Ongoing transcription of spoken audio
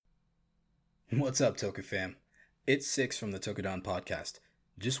What's up, Toku fam? It's Six from the Tokudon podcast.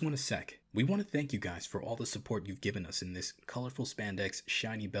 Just want a sec. We want to thank you guys for all the support you've given us in this colorful spandex,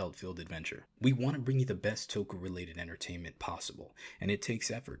 shiny belt-filled adventure. We want to bring you the best Toku-related entertainment possible, and it takes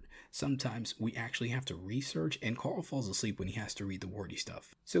effort. Sometimes we actually have to research, and Carl falls asleep when he has to read the wordy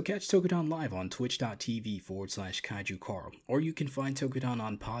stuff. So catch Tokudon live on twitch.tv/KaijuCarl, or you can find Tokudon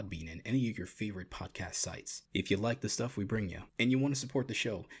on Podbean and any of your favorite podcast sites. If you like the stuff we bring you, and you want to support the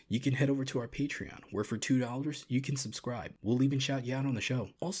show, you can head over to our Patreon, where for $2, you can subscribe. We'll even shout you out on the show.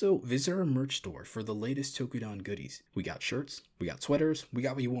 Also, visit our merch store for the latest Tokudon goodies. We got shirts, we got sweaters, we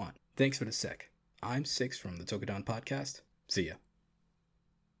got what you want. Thanks for the sec. I'm Six from the Tokudon podcast. See ya.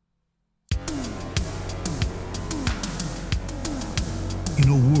 In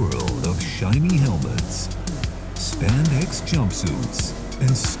a world of shiny helmets, spandex jumpsuits,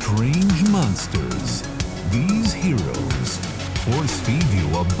 and strange monsters, these heroes force feed you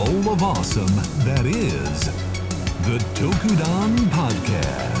a bowl of awesome that is the Tokudon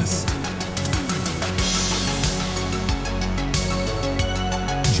Podcast.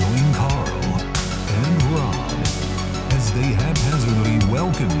 Join Carl and Rob as they haphazardly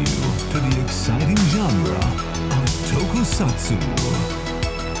welcome you to the exciting genre of tokusatsu.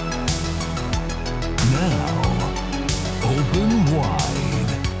 Now, open wide.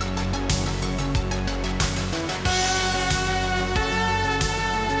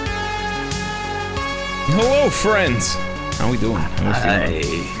 Hello, friends. How we doing? Hi.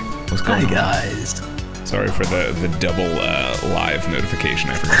 What's going on? Guys. Sorry for the double live notification.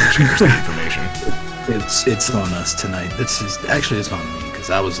 I forgot to change the information. It's on us tonight. It's on me because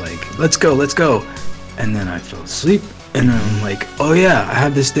I was like, let's go, and then I fell asleep, and then I'm like, oh yeah, I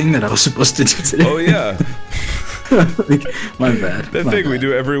have this thing that I was supposed to do today. Oh yeah. Like, my bad. That thing we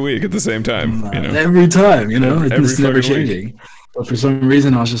do every week at the same time. Every time, it's never fucking changing. week. But for some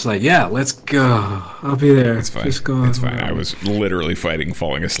reason, I was just like, yeah, let's go. I'll be there. It's fine. Just go. It's fine. I was literally fighting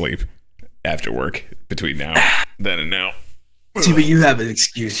falling asleep after work between then and now. See, but you have an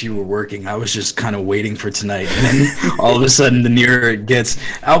excuse. You were working. I was just kind of waiting for tonight, and then all of a sudden, the nearer it gets,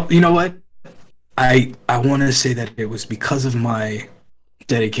 you know what? I want to say that it was because of my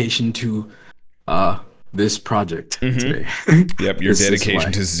dedication to this project today. Yep, your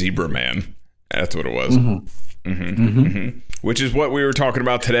dedication to Zebraman. That's what it was. Which is what we were talking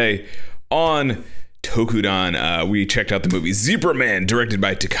about today on Tokudon. We checked out the movie Zebraman, directed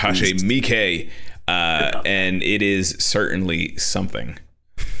by Takashi Miike, and it is certainly something.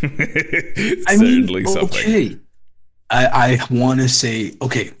 Okay. I want to say,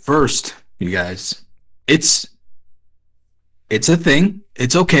 okay, first, you guys, it's a thing.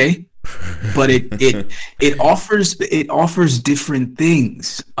 It's okay, but it offers different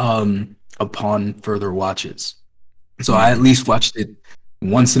things upon further watches. So I at least watched it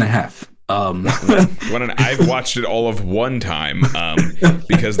once and a half. I've watched it all of one time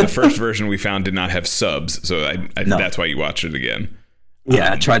because the first version we found did not have subs, so that's why you watched it again.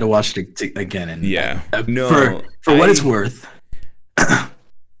 Yeah, I tried to watch it again, and for what it's worth,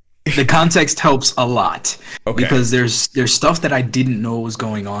 the context helps a lot because there's stuff that I didn't know was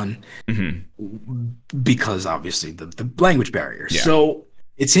going on because obviously the language barrier. Yeah. So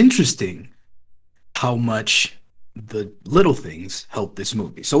it's interesting how much the little things help this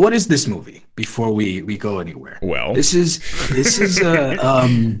movie. So what is this movie before we go anywhere? Well, this is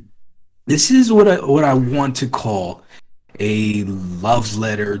what I want to call a love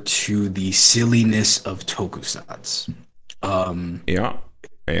letter to the silliness of tokusatsu. Yeah.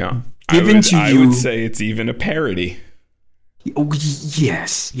 I would say it's even a parody. Oh,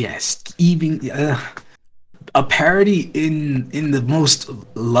 yes. Even a parody in the most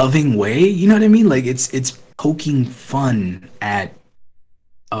loving way. You know what I mean? Like it's poking fun at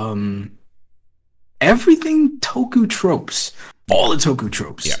everything Toku tropes. All the Toku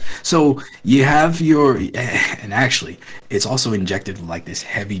tropes. Yeah. So you have and actually, it's also injected with like this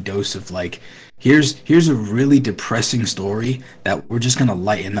heavy dose of like, here's a really depressing story that we're just gonna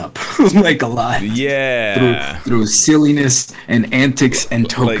lighten up like a lot. Yeah. Through silliness and antics and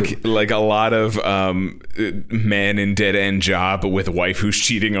Toku. Like a lot of man in dead end job with a wife who's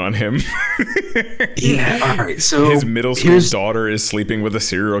cheating on him. Yeah. All right. So his middle school daughter is sleeping with a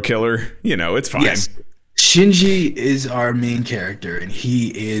serial killer. It's fine. Yes. Shinji is our main character, and he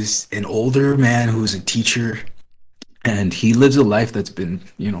is an older man who's a teacher, and he lives a life that's been,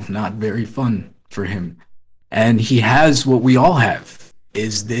 not very fun for him. And he has what we all have,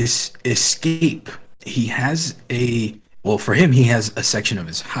 is this escape. He has for him, he has a section of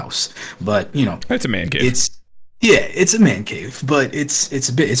his house, but, it's a man cave. Yeah, it's a man cave, but it's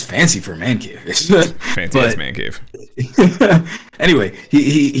fancy for a man cave. Fancy ass man cave. Anyway,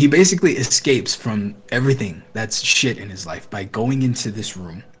 he basically escapes from everything that's shit in his life by going into this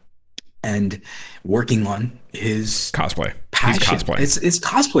room and working on his cosplay. Passion. He's cosplaying. It's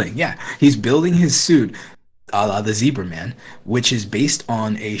cosplaying. Yeah, he's building his suit, a la the Zebraman, which is based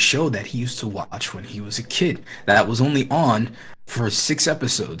on a show that he used to watch when he was a kid. That was only on for 7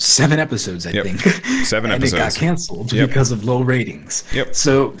 episodes, I think. 7 and episodes. it got canceled because of low ratings. Yep.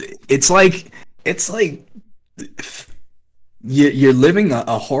 So it's like you're living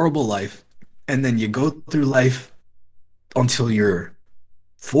a horrible life, and then you go through life until you're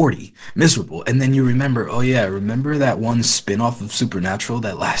 40, miserable, and then you remember, oh yeah, remember that one spin-off of Supernatural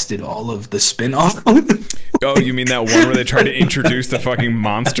that lasted all of the spin-off? Oh, you mean that one where they tried to introduce the fucking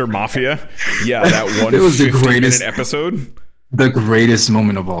monster mafia? Yeah, that one. It was the greatest episode. The greatest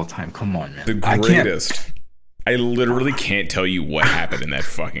moment of all time. Come on, man. The greatest. I literally can't tell you what happened in that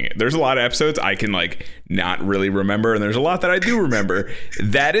fucking... There's a lot of episodes I can, like, not really remember, and there's a lot that I do remember.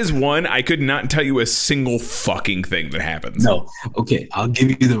 That is one I could not tell you a single fucking thing that happens. No. Okay, I'll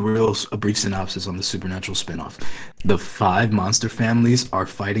give you a brief synopsis on the Supernatural spinoff. The 5 monster families are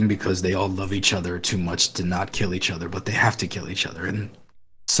fighting because they all love each other too much to not kill each other, but they have to kill each other, and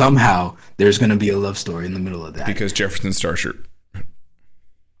somehow there's going to be a love story in the middle of that. Because Jefferson Starship.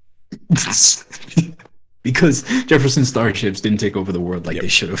 Because Jefferson Starships didn't take over the world like they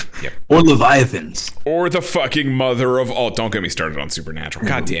should have. Yep. Or Leviathans. Or the fucking mother of all... Don't get me started on Supernatural.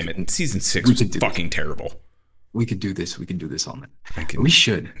 God damn it. Season 6 was fucking terrible. We could do this. We can do this all night. We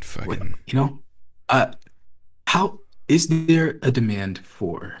should. Fucking... How is there a demand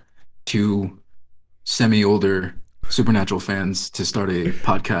for 2 semi-older Supernatural fans to start a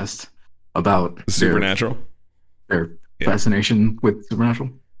podcast about Supernatural? Their fascination with Supernatural?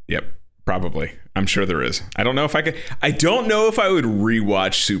 Yep. Probably. I'm sure there is. I don't know if I could. I don't know if I would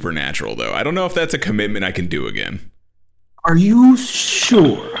rewatch Supernatural, though. I don't know if that's a commitment I can do again. Are you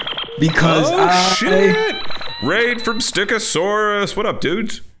sure? Because shit! Raid from Stickosaurus. What up,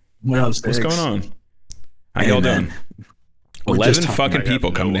 dudes? What up, What's going on? How y'all doing? 11 fucking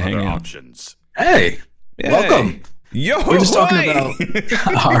people coming to hang out. Options. Hey, welcome. Yo, we're just talking about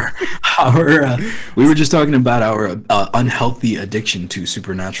we were just talking about our unhealthy addiction to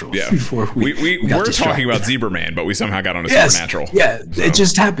Supernatural. Yeah, before we were talking about Zebraman, but we somehow got on Supernatural. Yeah, so. It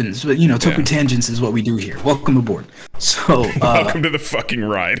just happens. But Toku Tangents is what we do here. Welcome aboard. So welcome to the fucking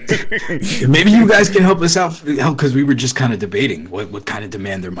ride. Maybe you guys can help us out because we were just kind of debating what kind of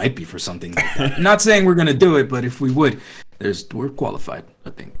demand there might be for something like that. Not saying we're gonna do it, but if we would, we're qualified. I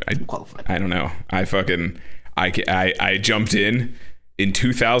think I'm qualified. I don't know. I jumped in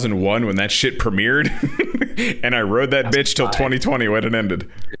 2001 when that shit premiered, and I rode that bitch till 2020 when it ended.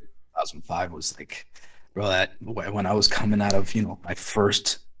 2005 was like, bro, that when I was coming out of my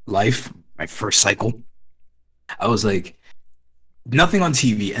first life, my first cycle, I was like nothing on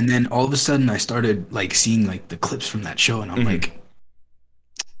TV, and then all of a sudden I started like seeing like the clips from that show, and I'm like,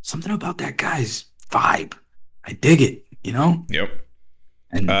 something about that guy's vibe, I dig it, Yep.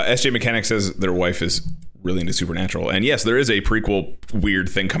 And SJ Mechanic says their wife is really into Supernatural, and yes, there is a prequel weird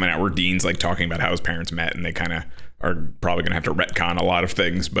thing coming out where Dean's like talking about how his parents met, and they kind of are probably gonna have to retcon a lot of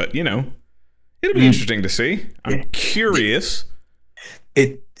things, but it'll be interesting to see. I'm curious.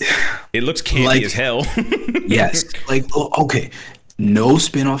 It looks campy as hell. Yes, okay, no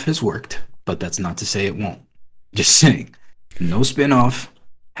spinoff has worked, but that's not to say it won't. Just saying, no spinoff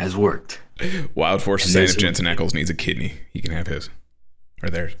has worked. Wild Force is saying if Jensen Ackles needs a kidney, he can have his or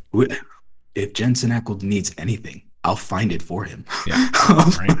theirs. If Jensen Ackles needs anything, I'll find it for him. Yeah,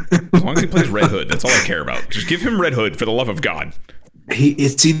 right. As long as he plays Red Hood, that's all I care about. Just give him Red Hood, for the love of God.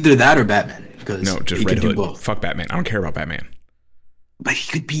 It's either that or Batman. Because no, just Red Hood. Both. Fuck Batman. I don't care about Batman. But he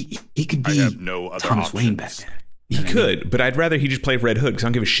could be I have no other Thomas options. Wayne Batman. He could, but I'd rather he just play Red Hood because I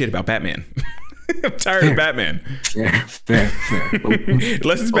don't give a shit about Batman. I'm tired of Batman. Fair.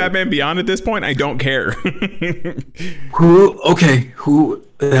 Unless it's Batman Beyond at this point, I don't care.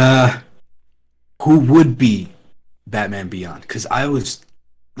 Who would be Batman Beyond? Because I was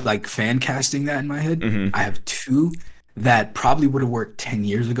like fan casting that in my head. I have 2 that probably would have worked 10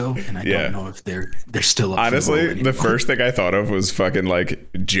 years ago, and I don't know if they're still up. Honestly, the first thing I thought of was fucking like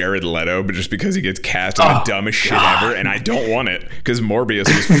Jared Leto, but just because he gets cast in the dumbest shit ever, and I don't want it because Morbius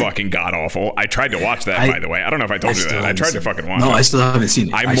was fucking god awful. I tried to watch that, by the way. I don't know if I told you that. I tried to fucking watch it. No, I still haven't seen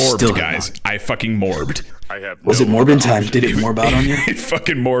it. I morbed, guys. I fucking morbed. Was it morbid time? Did it morb out on you? It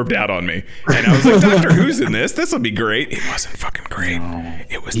fucking morbed out on me. And I was like, Doctor Who's in this? This will be great. It wasn't fucking great. No,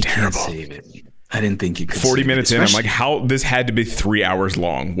 it was terrible. Can't save it. I didn't think you could. 40 minutes in, I'm like, how this had to be 3 hours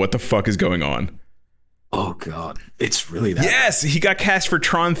long. What the fuck is going on? Oh, God, it's really that. Yes, he got cast for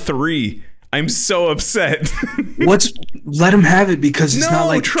Tron 3. I'm so upset. Let him have it because it's not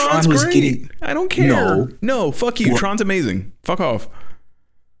like Tron's Tron was great. getting. I don't care. No, fuck you. Tron's amazing. Fuck off.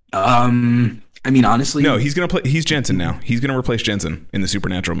 I mean, honestly, no. He's gonna play. He's Jensen now. He's gonna replace Jensen in the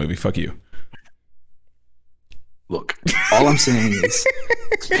Supernatural movie. Fuck you. Look, all I'm saying is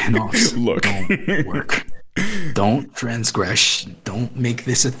spin-offs don't work. Don't transgress. Don't make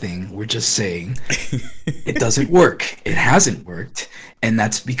this a thing. We're just saying it doesn't work. It hasn't worked. And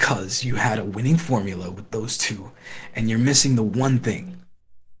that's because you had a winning formula with those two. And you're missing the one thing.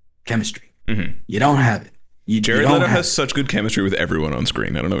 Chemistry. Mm-hmm. You don't have it. Jared Leto has such good chemistry with everyone on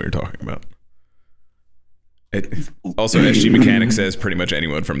screen. I don't know what you're talking about. Also, SG Mechanic says pretty much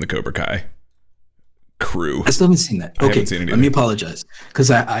anyone from the Cobra Kai crew. I still haven't seen that. Okay, seen let me apologize because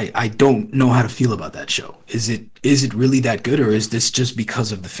I don't know how to feel about that show. Is it really that good, or is this just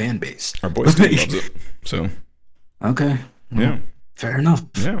because of the fan base? Our boy still loves it. So okay, well, yeah, fair enough.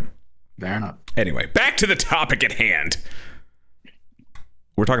 Yeah, fair enough. Anyway, back to the topic at hand.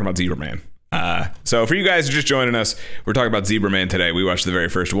 We're talking about Zebraman. So for you guys who are just joining us, we're talking about Zebraman today. We watched the very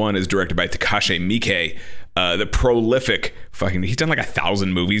first one. It's directed by Takashi Miike, the prolific fucking. He's done like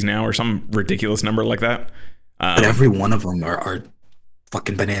 1,000 movies now, or some ridiculous number like that. But every one of them are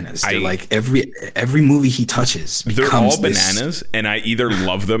fucking bananas. They're like every movie he touches. They're all bananas, and I either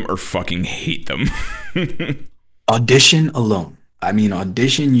love them or fucking hate them. Audition alone. I mean,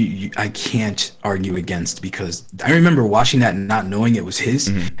 Audition, I can't argue against because I remember watching that and not knowing it was his,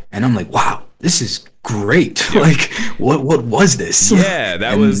 and I'm like, wow, this is great. Yeah. Like, what was this? Yeah,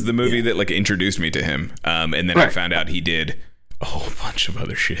 that was the movie that like introduced me to him, and then I found out he did a whole bunch of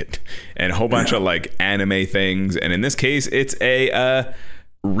other shit and a whole bunch of like anime things, and in this case, it's a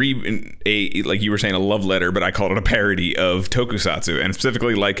like you were saying, a love letter, but I called it a parody of tokusatsu, and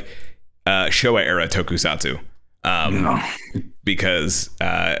specifically like Showa era tokusatsu. Because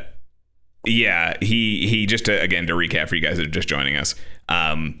he just again to recap for you guys that are just joining us,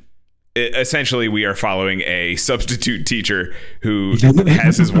 essentially we are following a substitute teacher who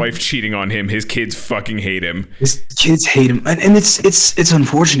has his wife cheating on him. His kids fucking hate him. His kids hate him, and it's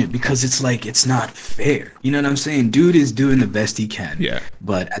unfortunate because it's like it's not fair. You know what I'm saying? Dude is doing the best he can. Yeah.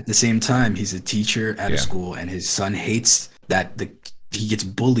 But at the same time, he's a teacher at a school, and his son hates that he gets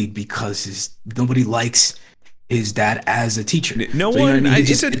bullied because nobody likes his dad as a teacher. No one. You know what I mean?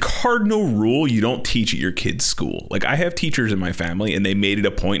 It's a cardinal rule. You don't teach at your kid's school. Like I have teachers in my family, and they made it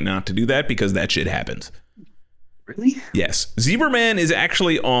a point not to do that because that shit happens. Really? Yes. Zebraman is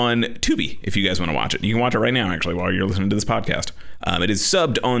actually on Tubi. If you guys want to watch it, you can watch it right now. Actually, while you're listening to this podcast, it is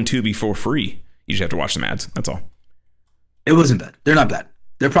subbed on Tubi for free. You just have to watch some ads. That's all. It wasn't bad. They're not bad.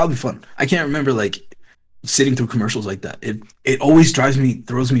 They're probably fun. I can't remember like sitting through commercials like that. It always throws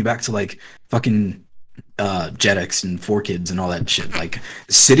me back to like fucking Jetix and 4Kids and all that shit. Like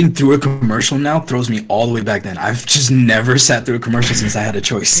sitting through a commercial now throws me all the way back then. I've just never sat through a commercial since I had a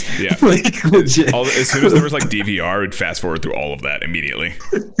choice. Yeah. Like legit. As soon as there was like DVR, I would fast forward through all of that immediately.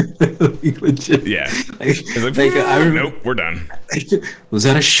 Legit. Yeah. I remember, nope, we're done. Was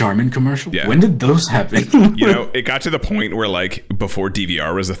that a Charmin commercial? Yeah. When did those happen? It got to the point where like before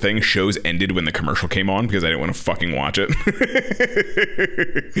DVR was a thing, shows ended when the commercial came on because I didn't want to fucking watch it.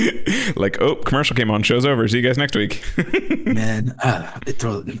 Like, oh, commercial came on, show's over. See you guys next week. Man,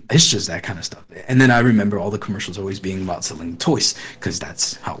 it's just that kind of stuff. And then I remember all the commercials always being about selling toys because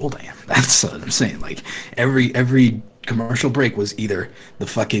that's how old I am. That's what I'm saying. Like every commercial break was either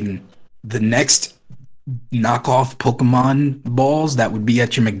the next knockoff Pokemon balls that would be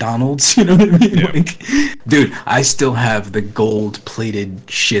at your McDonald's. You know what I mean? Yeah. Like, dude, I still have the gold-plated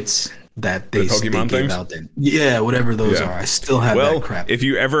shits that they gave out then. Yeah, whatever those are. I still have that crap. If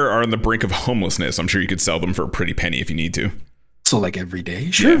you ever are on the brink of homelessness, I'm sure you could sell them for a pretty penny if you need to. So like every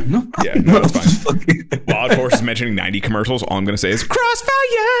day? Sure. Yeah. No, that's fine. Wild Force is mentioning 90 commercials. All I'm going to say is Crossfire!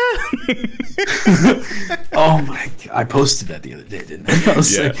 Oh my God. I posted that the other day, didn't I? I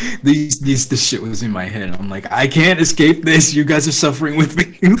was like, this shit was in my head. I'm like, I can't escape this. You guys are suffering with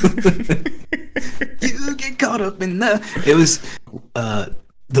me. You get caught up in that. It was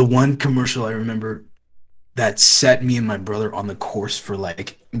the one commercial I remember that set me and my brother on the course for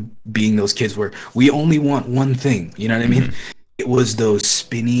like being those kids where we only want one thing. You know what I mean? Mm-hmm. It was those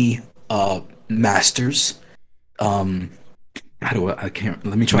spinny masters. Let me try to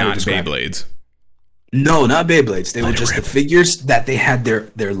describe. Not Beyblades. No, not Beyblades. They were just the figures that they had.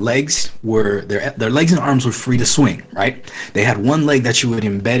 Their legs were their legs and arms were free to swing. Right? They had one leg that you would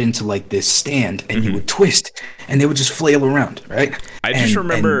embed into like this stand, and you would twist, and they would just flail around. Right? I just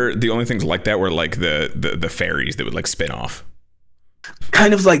remember the only things like that were like the fairies that would like spin off.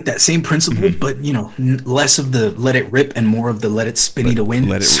 Kind of like that same principle, but less of the let it rip and more of the let it spinny to win.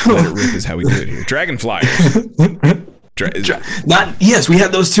 Let it rip is how we do it here. Dragon Flyers. Yes, we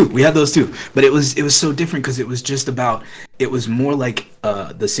had those too. But it was so different because it was just about. It was more like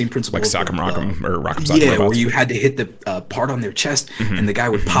the same principle, like Sock'em Rock'em or Rock'em Sock'em. Yeah, where you had to hit the part on their chest, and the guy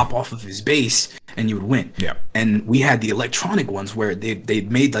would pop off of his base, and you would win. Yeah. And we had the electronic ones where they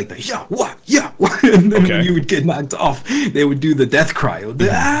made like the yeah, and then when you would get knocked off, they would do the death cry.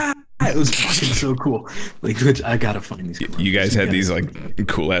 It was fucking so cool. Like, I gotta find these. You guys had these like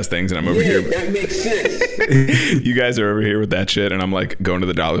cool ass things, and I'm over here. That makes sense. You guys are over here with that shit, and I'm like going to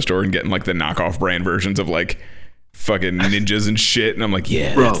the dollar store and getting like the knockoff brand versions of like fucking ninjas and shit, and I'm like,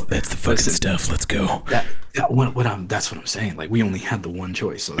 yeah, bro, that's the fucking stuff. Let's go. That's what I'm saying. Like, we only had the one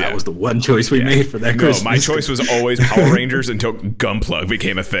choice, so that was the one choice we made for that Christmas. My choice was always Power Rangers until Gunplug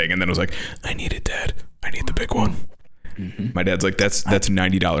became a thing, and then I was like, I need it, Dad. I need the big one. Mm-hmm. My dad's like, that's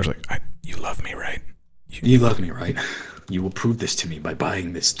 $90. Like, you love me, right? You love me, right? You will prove this to me by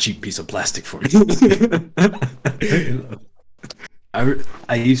buying this cheap piece of plastic for me.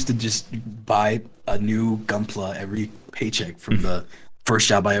 I used to just buy a new Gunpla every paycheck from the first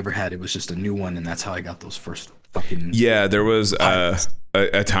job I ever had. It was just a new one, and that's how I got those first fucking. Yeah, there was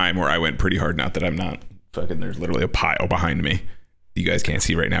a time where I went pretty hard. Not that I'm not fucking. There's literally a pile behind me. You guys can't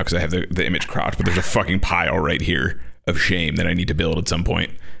see right now because I have the image cropped, but there's a fucking pile right here of shame that I need to build at some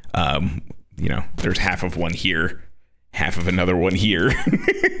point. There's half of one here, half of another one here.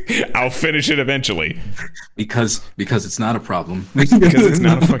 I'll finish it eventually. Because it's not a problem. Because it's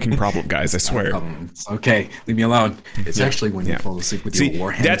not a fucking problem, guys. I swear. It's okay. Leave me alone. It's actually when you fall asleep with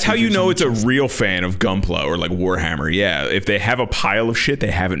your Warhammer. That's how you know it's a real fan of Gunpla or like Warhammer. Yeah, if they have a pile of shit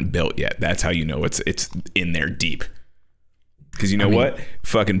they haven't built yet, that's how you know it's in there deep. Because what?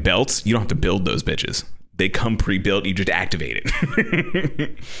 Fucking belts, you don't have to build those bitches. They come pre-built. You just activate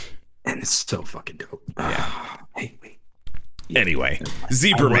it. And it's so fucking dope. Yeah. Hey, wait. Anyway,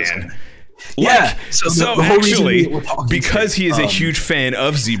 Zebraman. Yeah. So actually, because he is a huge fan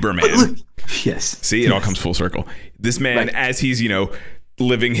of Zebraman. Yes. See, it all comes full circle. This man, as he's,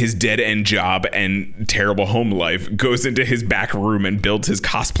 living his dead end job and terrible home life, goes into his back room and builds his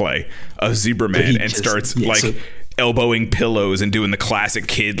cosplay of Zebraman and starts elbowing pillows and doing the classic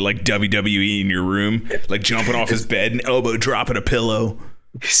kid like WWE in your room, like jumping off his bed and elbow dropping a pillow.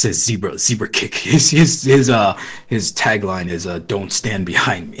 He says zebra kick. His tagline is don't stand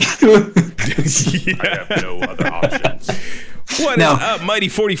behind me. I have no other options. What is up, Mighty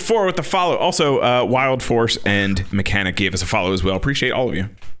 44 with the follow. Also, Wild Force and Mechanic gave us a follow as well. Appreciate all of you.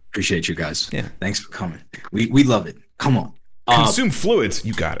 Appreciate you guys. Yeah. Thanks for coming. We love it. Come on. Consume fluids.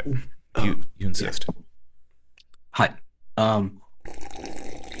 You got it. You insist. Yeah. Hi.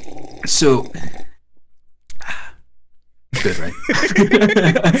 So good, right? Is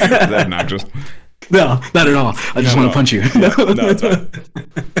that obnoxious? No, not at all. I just want to punch you. No, it's fine.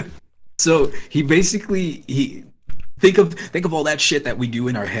 So he basically think of all that shit that we do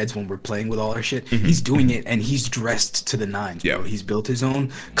in our heads when we're playing with all our shit. Mm-hmm. He's doing it, and he's dressed to the nines. Yeah, he's built his own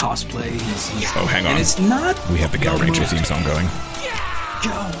cosplay. Oh, hang on. And it's not. We have the Gal Ranger theme song going.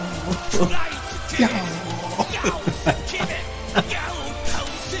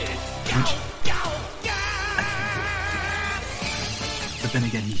 But then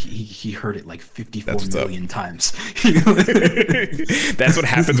again, he heard it like 54 million times. That's what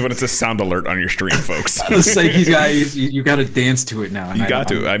happens when it's a sound alert on your stream, folks. It's like you got to dance to it now. You got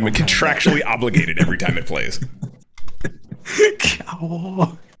to. I'm contractually obligated every time it plays.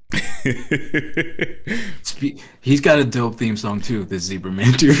 He's got a dope theme song too. This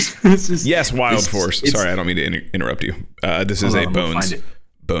Zebraman dude. Yes, Wild Force. Sorry, I don't mean to interrupt you. This is a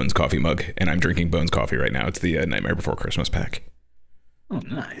Bones coffee mug, and I'm drinking Bones coffee right now. It's the Nightmare Before Christmas pack. Oh,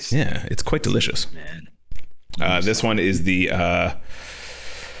 nice. Yeah, it's quite delicious. Man. This one is the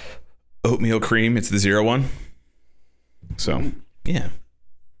oatmeal cream. It's the 01. So, yeah.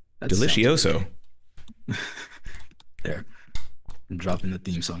 Delicioso. There. I'm dropping the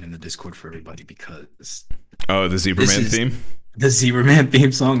theme song in the Discord for everybody because... Oh, the Zebraman theme? The Zebraman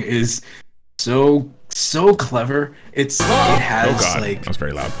theme song is so clever. It has that was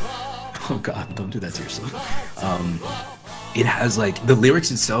very loud. Oh God, don't do that to yourself. It has the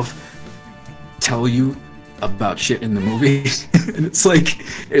lyrics itself tell you about shit in the movie. And it's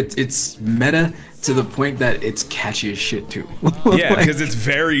it's meta to the point that it's catchy as shit too. Yeah, because it's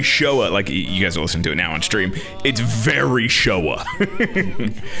very Showa. Like, you guys are listening to it now on stream. It's very Showa.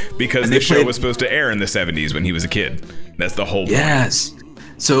 Because this show was supposed to air in the 70s when he was a kid. That's the whole point. Yes.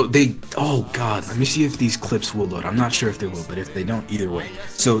 So they, oh God, let me see if these clips will load. I'm not sure if they will, but if they don't, either way.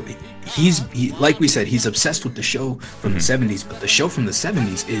 So like we said, he's obsessed with the show from the 70s, but the show from the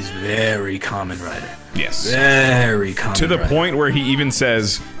 70s is very Kamen Rider. Yes. Very Kamen To the Rider. point where he even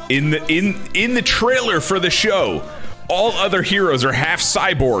says in the trailer for the show, all other heroes are half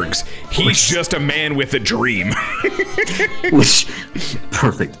cyborgs. He's just a man with a dream. Which,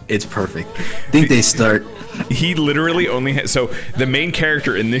 perfect. It's perfect. I think they start. He literally only has... So, the main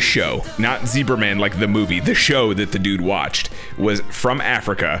character in this show, not Zebraman like the movie, the show that the dude watched, was from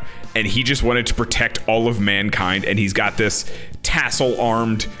Africa, and he just wanted to protect all of mankind, and he's got this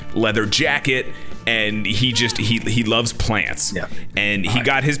tassel-armed leather jacket, and he loves plants. Yeah. And he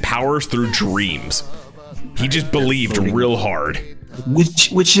got his powers through dreams. He just believed real hard.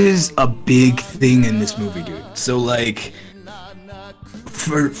 Which is a big thing in this movie, dude. So, like,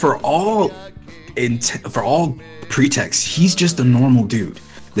 for all pretext, he's just a normal dude.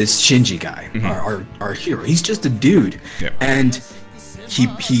 This Shinji guy, our hero, he's just a dude, and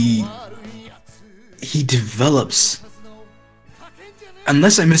he develops.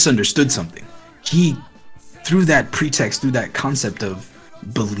 Unless I misunderstood something, through that pretext, through that concept of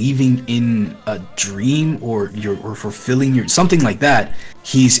believing in a dream or fulfilling your something like that,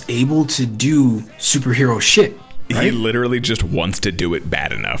 he's able to do superhero shit. Right? He literally just wants to do it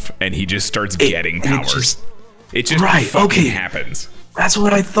bad enough, and he just starts getting powers. It just happens. That's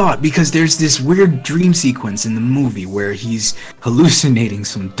what I thought, because there's this weird dream sequence in the movie where he's hallucinating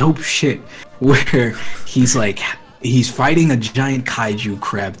some dope shit, where he's fighting a giant kaiju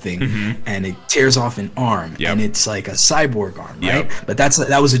crab thing, and it tears off an arm, and it's like a cyborg arm, right? But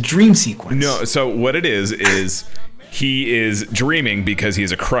that was a dream sequence. No, so what it is he is dreaming because he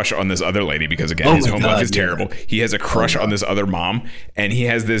has a crush on this other lady, because again, his home life is terrible. He has a crush on this other mom, and he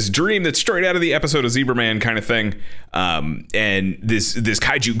has this dream that's straight out of the episode of Zebraman kind of thing. And this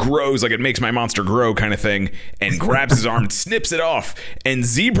kaiju grows, like it makes my monster grow kind of thing, and grabs his arm and snips it off. And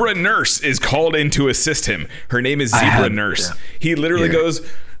Zebra Nurse is called in to assist him. Her name is Zebra Nurse. Yeah. He literally goes,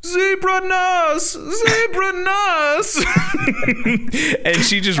 Zebra Nurse! Zebra Nurse! And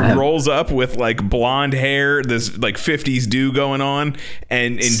she just rolls up with like blonde hair, this like 50s do going on,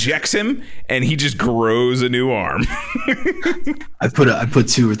 and injects him, and he just grows a new arm. I put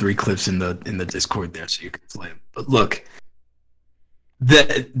 2 or 3 clips in the Discord there so you can play them. But look,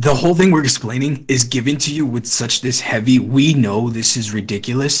 the whole thing we're explaining is given to you with such this heavy, we know this is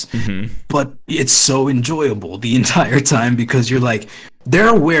ridiculous, but it's so enjoyable the entire time, because you're like, they're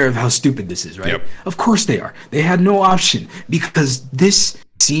aware of how stupid this is, right? Yep. Of course they are. They had no option, because this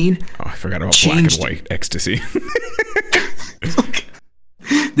scene. Oh, I forgot about black and white ecstasy.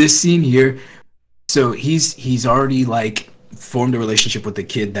 This scene here. So he's already like formed a relationship with the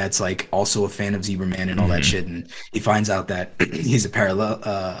kid that's like also a fan of Zebraman and all that shit, and he finds out that he's a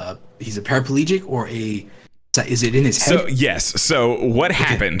paraplegic or is it in his head? So yes. So what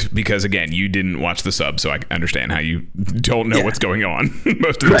happened? Because again, you didn't watch the sub, so I understand how you don't know what's going on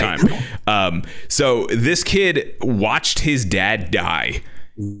most of the time. So this kid watched his dad die.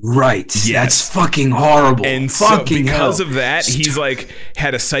 Right. Yes. That's fucking horrible. And fucking so because of that, he's like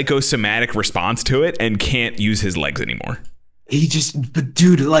had a psychosomatic response to it and can't use his legs anymore. But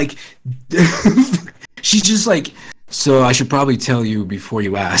dude, like, she's just like, so I should probably tell you before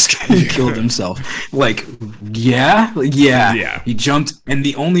you ask. He killed himself. Like, yeah. He jumped, and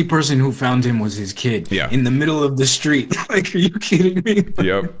the only person who found him was his kid. Yeah. In the middle of the street. Like, are you kidding me?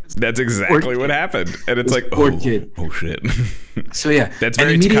 Yep. That's exactly what happened. And it's like, poor kid. Oh shit. So yeah. That's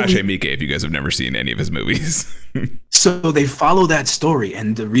very Takashi Miike if you guys have never seen any of his movies. So they follow that story,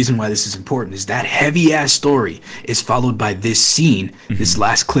 and the reason why this is important is that heavy ass story is followed by this scene, this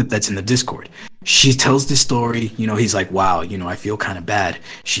last clip that's in the Discord. She tells this story, he's like, wow, I feel kind of bad.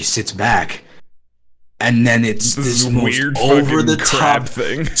 She sits back, and then it's this weird over the top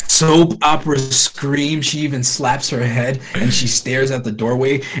thing, soap opera scream. She even slaps her head, and she stares at the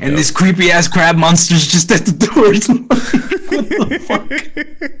doorway, and this creepy ass crab monster's just at the door. It's like, what the fuck?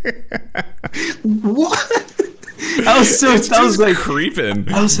 What? I was like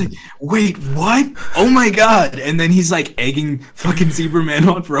creeping. I was like, wait, what? Oh my god! And then he's like egging fucking Zebraman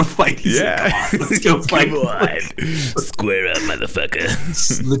on for a fight. He's like, let's go fight. Come on. Square up, motherfucker.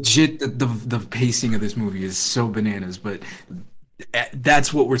 It's legit. The pacing of this movie is so bananas, but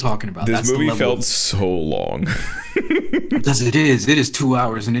that's what we're talking about. This movie felt so long. Because it is 2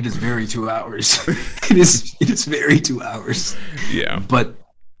 hours, and it is very 2 hours. It is very 2 hours. Yeah, but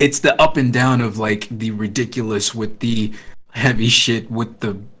it's the up and down of like the ridiculous with the heavy shit with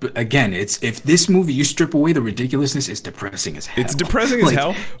the again. It's if this movie you strip away the ridiculousness, it's depressing as hell. It's depressing as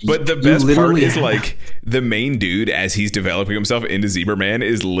hell. But the best part is like the main dude as he's developing himself into Zebraman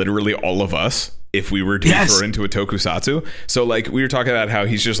is literally all of us. If we were to throw into a tokusatsu. So like we were talking about how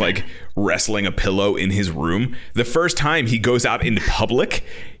he's just like wrestling a pillow in his room. The first time he goes out into public,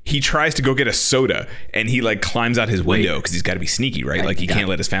 he tries to go get a soda and he like climbs out his window because he's got to be sneaky, right? Like he can't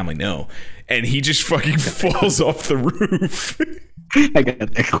let his family know. And he just fucking falls off the roof. I got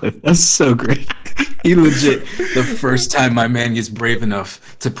that clip. That's so great. He legit, the first time my man gets brave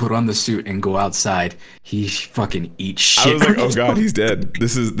enough to put on the suit and go outside, he fucking eats shit. I was like, oh god, he's dead.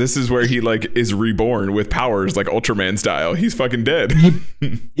 This is where he like is reborn with powers like Ultraman style. He's fucking dead.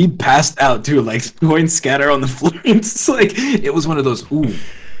 He passed out too, like going scatter on the floor. It's like it was one of those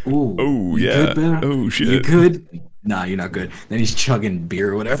oh yeah. Oh shit. You good? Nah, you're not good. Then he's chugging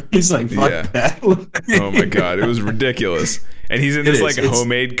beer or whatever. He's like, fuck that. Oh my god, it was ridiculous. And he's in this like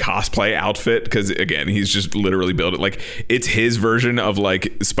homemade cosplay outfit because again, he's just literally built it like it's his version of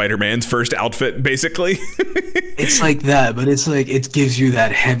like Spider-Man's first outfit, basically. It's like that, but it's like it gives you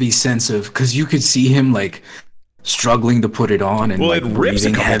that heavy sense of because you could see him like struggling to put it on and like it rips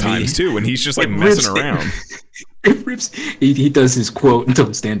a couple times too when he's just like messing around. It rips. He does his quote,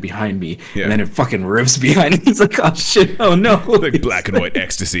 "Don't stand behind me," and then it fucking rips behind him. He's like, "Oh shit! Oh no!" Like black and white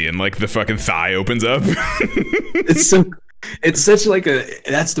ecstasy, and like the fucking thigh opens up. It's such like a.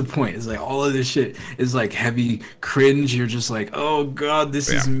 That's the point. It's like all of this shit is like heavy cringe. You're just like, "Oh god, this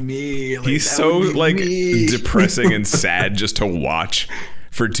is me." Like, he's so like depressing and sad just to watch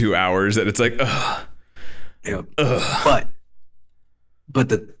for 2 hours that it's like, ugh. Yeah. Ugh. But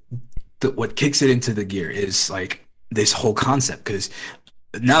the what kicks it into the gear is like this whole concept because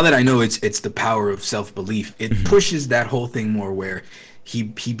now that I know it's the power of self-belief, it pushes that whole thing more where he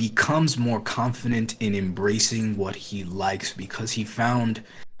becomes more confident in embracing what he likes because he found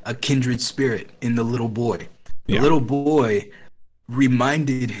a kindred spirit in the little boy. The little boy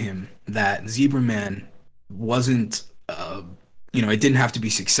reminded him that Zebraman wasn't it didn't have to be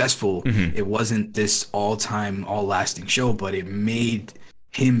successful. It wasn't this all-time, all-lasting show, but it made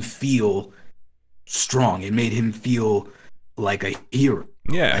him feel strong. It made him feel like a hero.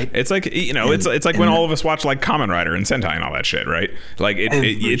 Yeah, right? It's like it's like when all of us watch like Kamen Rider and Sentai and all that shit, right? Like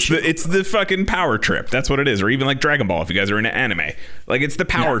it's the fucking power trip. That's what it is. Or even like Dragon Ball if you guys are into anime. Like it's the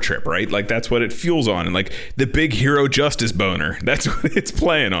power trip, right? Like that's what it fuels on, and like the big hero justice boner. That's what it's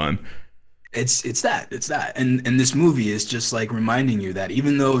playing on. It's that. And this movie is just like reminding you that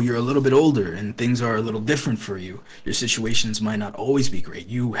even though you're a little bit older and things are a little different for you, your situations might not always be great.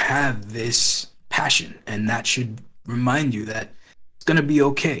 You have this passion, and that should remind you that it's gonna be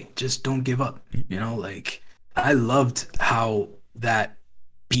okay. Just don't give up. Like I loved how that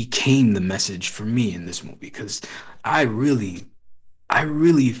became the message for me in this movie because I really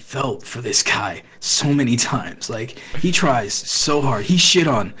felt for this guy so many times. Like he tries so hard. He's shit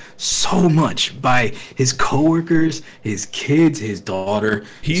on so much by his coworkers, his kids, his daughter.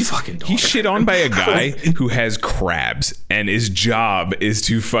 He's shit on by a guy who has crabs and his job is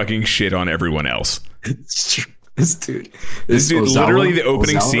to fucking shit on everyone else. It's true. This dude, literally the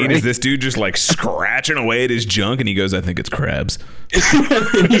opening scene is this dude just like scratching away at his junk and he goes, I think it's crabs.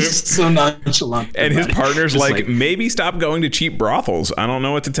 He's so nonchalant. And his partner's like, maybe stop going to cheap brothels. I don't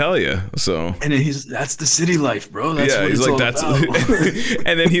know what to tell you. So and that's the city life, bro. That's what it's all about.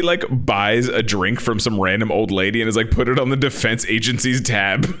 And then he like buys a drink from some random old lady and is like, put it on the defense agency's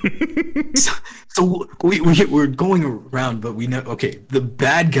tab. So we're going around, but we know, okay, the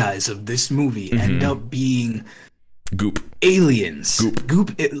bad guys of this movie end up being Goop. Aliens.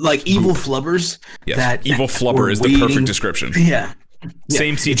 Goop, like evil flubbers. Yes. That evil flubber is the perfect description. Yeah.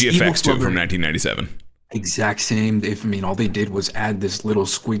 Same CG effects too from 1997. Exact same. All they did was add this little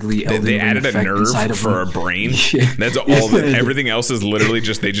squiggly. They added a nerve for a brain. Yeah. That's all. Everything else is literally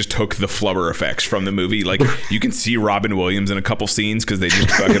they just took the flubber effects from the movie. Like you can see Robin Williams in a couple scenes because they just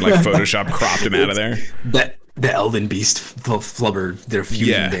fucking like Photoshop cropped him out of there. The Elden Beast flubber, their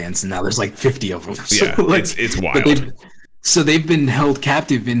fusion dance, and now there's like 50 of them. Yeah, so, like, it's wild. So they've been held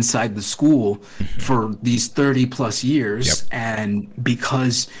captive inside the school for these 30 plus years, and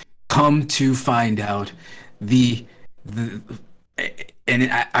because come to find out and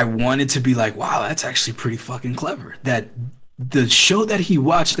I wanted to be like, wow, that's actually pretty fucking clever. That the show that he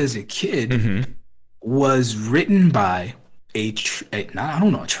watched as a kid was written by a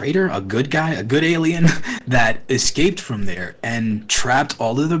traitor, a good guy, a good alien that escaped from there and trapped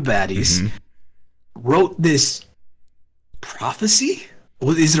all of the baddies, wrote this prophecy?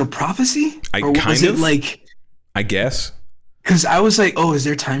 Is it a prophecy? I guess. Because I was like, oh, is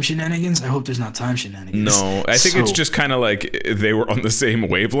there time shenanigans? I hope there's not time shenanigans. No, I think it's just kind of like they were on the same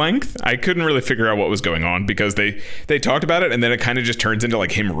wavelength. I couldn't really figure out what was going on because they talked about it, and then it kind of just turns into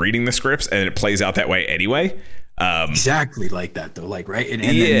like him reading the scripts, and it plays out that way anyway. Exactly like that though, like right, and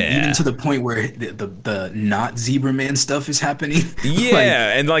then even to the point where the not Zebraman stuff is happening. Yeah, like,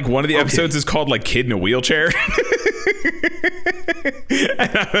 and like one of the episodes is called like Kid in a Wheelchair.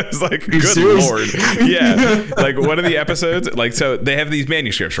 And I was like, good Lord. Yeah. Like one of the episodes, like, so they have these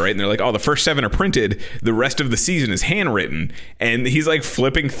manuscripts, right? And they're like, oh, the first 7 are printed. The rest of the season is handwritten. And he's like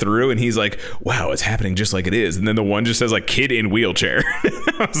flipping through and he's like, wow, it's happening just like it is. And then the one just says like kid in wheelchair.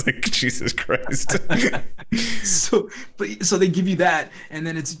 I was like, Jesus Christ. So they give you that. And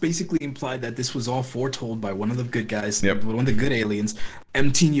then it's basically implied that this was all foretold by one of the good guys, one of the good aliens,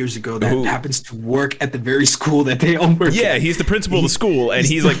 17 years ago that happens to work at the very school that they all work at. He's the principal of the school, and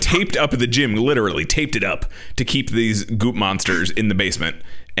he's like taped up at the gym, literally taped it up to keep these goop monsters in the basement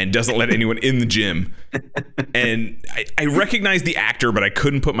and doesn't let anyone in the gym. And I recognize the actor, but I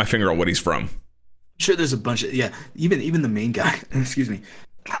couldn't put my finger on what he's from. I'm sure there's a bunch of, even the main guy, excuse me,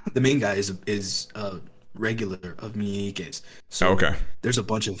 the main guy is a regular of Miike's. So there's a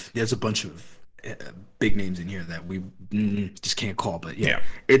bunch of big names in here that we just can't call, but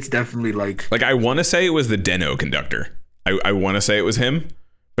it's definitely like I want to say it was the Deno conductor. I want to say it was him,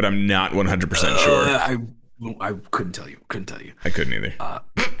 but I'm not 100% sure. I couldn't tell you. I couldn't either.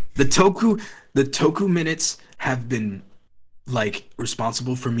 The Toku minutes have been like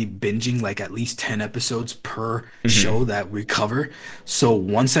responsible for me binging like at least 10 episodes per show that we cover. So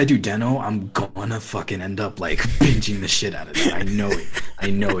once I do Deno, I'm gonna fucking end up like binging the shit out of it. I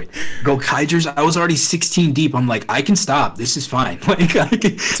know it. Go Kaijers, I was already 16 deep. I'm like, I can stop. This is fine. Like I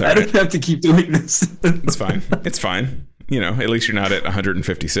don't have to keep doing this. It's fine. You know, at least you're not at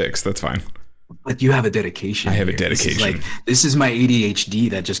 156. That's fine. But you have a dedication. I have a dedication. This is my ADHD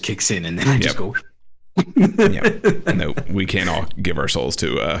that just kicks in and then I just go. No, we can't all give our souls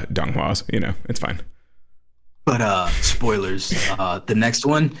to Donghwa's. You know, it's fine. But spoilers. The next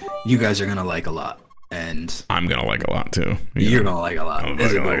one, you guys are gonna like a lot, and I'm gonna like a lot too. You're gonna like a lot. I'm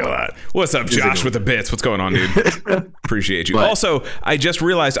gonna like a lot. What's up, Josh, with the bits? What's going on, dude? Appreciate you. Also, I just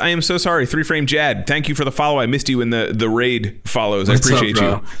realized I am so sorry. 3Frame Jad, thank you for the follow. I missed you in the raid follows. I appreciate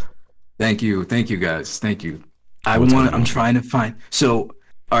you. Thank you, guys. Thank you. I'm trying to find. So,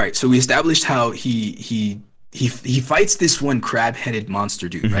 all right. So we established how he fights this one crab-headed monster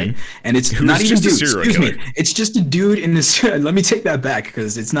dude, right? And it's not even dude. Excuse me. It's just a dude in this. Let me take that back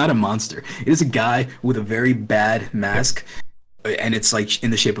because it's not a monster. It is a guy with a very bad mask. And it's like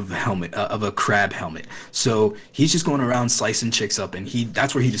in the shape of a helmet, of a crab helmet. So he's just going around slicing chicks up, and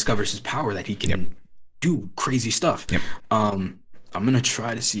that's where he discovers his power that he can do crazy stuff. I'm gonna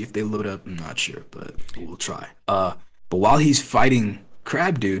try to see if they load up. I'm not sure, but we'll try. But while he's fighting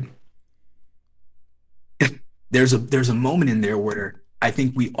Crab Dude, there's a moment in there where I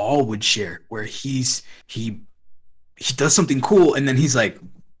think we all would share, where he does something cool, and then he's like,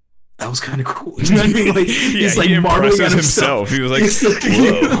 that was kind of cool. You know what I mean? Like, he's like marveling at himself. He was like,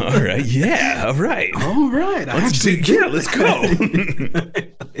 whoa, all right, yeah, all right. Let's go.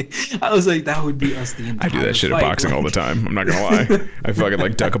 I was like, that would be us the entire I do that shit at boxing all the time. I'm not gonna lie. I fucking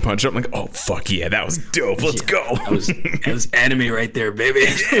like duck a punch up. I'm like, oh fuck yeah, that was dope. Let's go. That was anime right there, baby.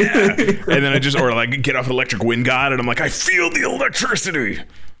 Yeah. And then I just or like get off electric wind god, and I'm like, I feel the electricity.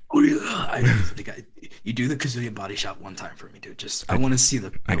 You do the Kazuya body shot one time for me, dude. I want to see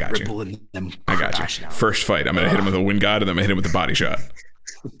the ripple in them. I got you. First fight, I'm gonna hit him with a wind god, and then I'm gonna hit him with the body shot.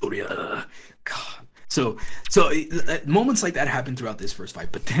 God. So moments like that happen throughout this first fight,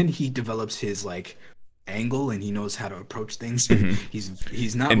 but then he develops his like angle and he knows how to approach things.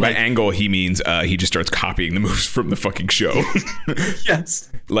 He's not. And by angle, he means he just starts copying the moves from the fucking show. Yes.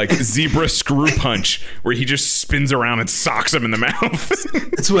 Like zebra screw punch, where he just spins around and socks him in the mouth.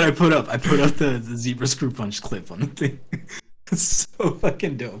 That's what I put up. I put up the zebra screw punch clip on the thing. It's so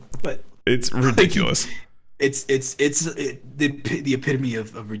fucking dope. But it's ridiculous. It's the epitome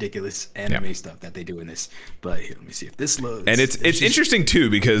of ridiculous anime stuff that they do in this. But here, let me see if this loads. And it's interesting too,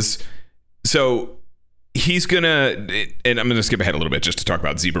 because so he's gonna, and I'm gonna skip ahead a little bit just to talk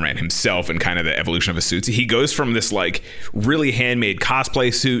about Zebraman himself and kind of the evolution of his suits. He goes from this like really handmade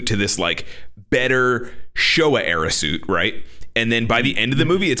cosplay suit to this like better Showa era suit, right? And then by the end of the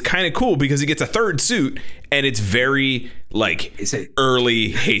movie, it's kind of cool because he gets a third suit, and it's very like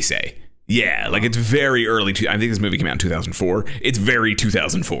early Heisei. Yeah, like it's very early. I think this movie came out in 2004. It's very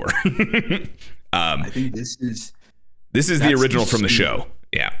 2004. I think this is the original from the show.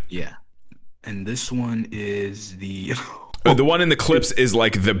 Yeah. Yeah. And this one is the one in the clips is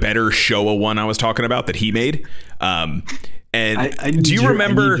like the better Showa one I was talking about that he made. And do you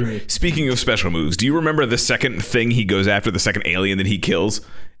remember, speaking of special moves, do you remember the second thing he goes after, the second alien that he kills?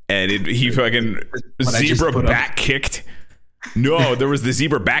 And he fucking zebra back kicked. No, there was the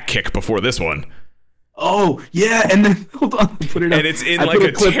zebra back kick before this one. Oh, yeah. And then, hold on, put it up. And it's in like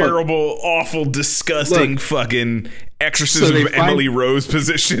a terrible, awful, disgusting fucking exorcism of Emily Rose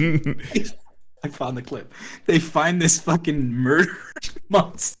position. I found the clip. They find this fucking murder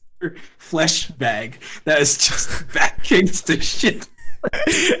monster flesh bag that is just back kicked to shit.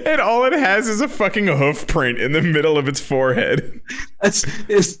 And all it has is a fucking hoof print in the middle of its forehead.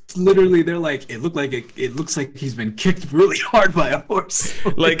 It's literally, they're like, it looks like he's been kicked really hard by a horse.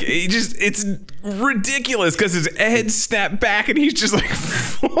 Like, it's ridiculous because his head snapped back and he's just like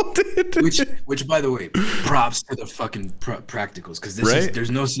folded. Which by the way, props to the fucking practicals, because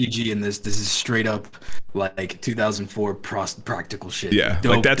there's no CG in this. This is straight up like 2004 practical shit. Yeah,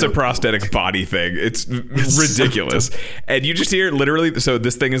 like that's a prosthetic body thing. It's ridiculous. So and you just hear literally, so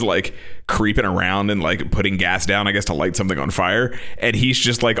this thing is like creeping around and like putting gas down, I guess, to light something on fire. And he's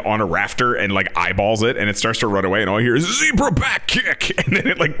just like on a rafter and like eyeballs it, and it starts to run away, and all you hear is zebra back kick, and then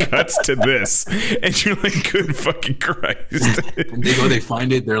it like cuts to this, and you're like, good fucking Christ. And they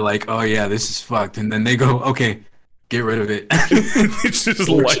find it, they're like, oh yeah, this is fucked, and then they go, okay, get rid of it. It's just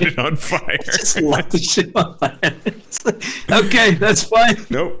light it on fire. Just light the shit on fire. It's like, okay, that's fine.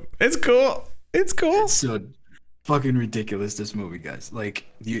 Nope, it's cool. It's cool. It's so fucking ridiculous, this movie, guys. Like,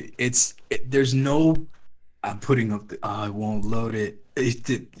 there's no. I'm putting up. I won't load it.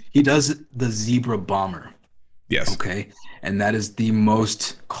 He does the zebra bomber. Yes. Okay, and that is the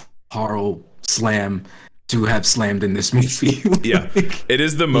most Carl slam to have slammed in this movie. Yeah, it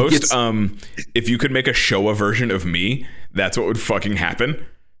is the most. If you could make a Showa version of me, that's what would fucking happen.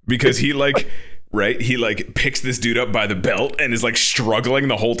 Because he like. Right, he like picks this dude up by the belt and is like struggling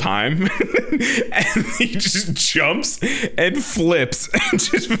the whole time, and he just jumps and flips and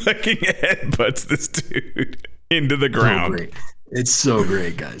just fucking headbutts this dude into the ground. So great. It's so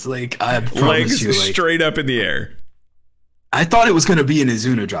great, guys. Like, I promise legs you, like, straight up in the air. I thought it was gonna be an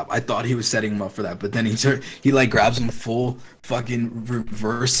Izuna drop. I thought he was setting him up for that, but then he like grabs him full fucking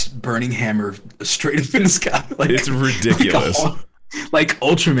reverse burning hammer straight up in the sky. Like, it's ridiculous. Like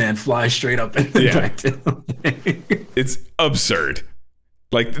Ultraman flies straight up and back down. It's absurd.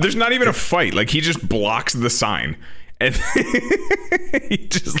 Like, there's not even a fight. Like, he just blocks the sign and he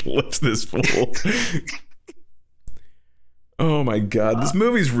just lifts this fool. Oh my god, this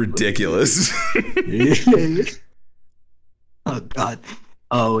movie's ridiculous. Oh god.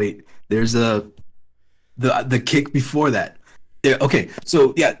 Oh wait, there's the kick before that. Yeah, okay,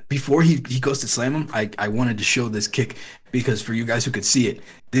 so yeah, before he goes to slam him, I wanted to show this kick because for you guys who could see it,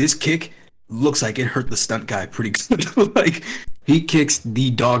 this kick looks like it hurt the stunt guy pretty good. Like, he kicks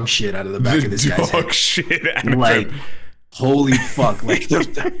the dog shit out of the back of this guy's head. Dog shit out of like, him. Holy fuck. Like,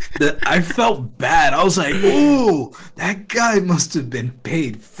 I felt bad. I was like, ooh, that guy must have been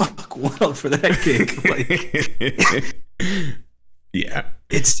paid fuck well for that kick. Like, yeah.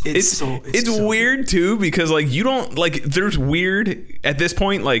 It's so weird too, because like, you don't like, there's weird at this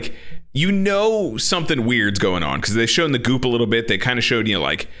point, like, you know something weird's going on because they've shown the goop a little bit. They kind of showed, you know,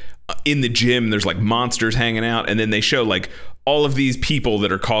 like in the gym there's like monsters hanging out, and then they show like all of these people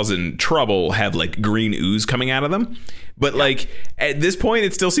that are causing trouble have like green ooze coming out of them. But like at this point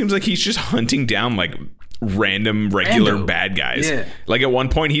it still seems like he's just hunting down like regular bad guys. Yeah. Like at one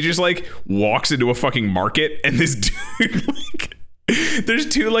point he just like walks into a fucking market, and this dude like, there's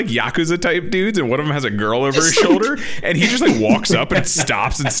two like Yakuza type dudes, and one of them has a girl over his shoulder, and he just like walks up and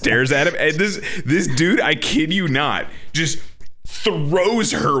stops and stares at him, and this dude, I kid you not, just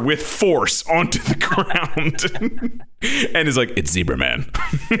throws her with force onto the ground and is like, it's Zebraman.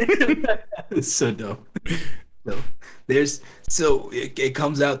 It's so dope. So it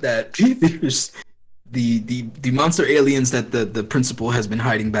comes out that there's the monster aliens that the principal has been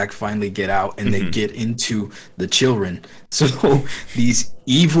hiding back finally get out, and they get into the children. So these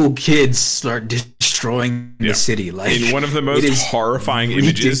evil kids start destroying the city. Like, in one of the most horrifying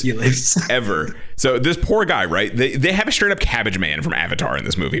images ever. So this poor guy, right? They have a straight up Cabbage Man from Avatar in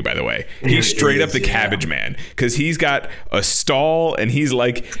this movie, by the way. He's straight up the Cabbage Man because he's got a stall, and he's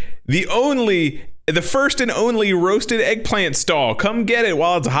like the first and only roasted eggplant stall. Come get it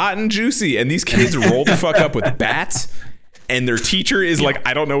while it's hot and juicy. And these kids roll the fuck up with bats. And their teacher is like,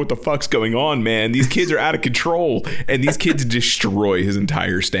 I don't know what the fuck's going on, man. These kids are out of control. And these kids destroy his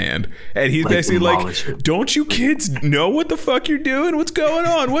entire stand. And he's basically like, don't you kids know what the fuck you're doing? What's going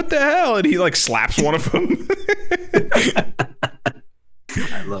on? What the hell? And he like slaps one of them.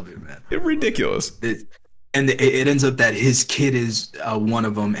 I love it, man. It's ridiculous. And it ends up that his kid is one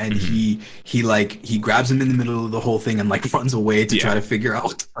of them, and he grabs him in the middle of the whole thing and like runs away to try to figure out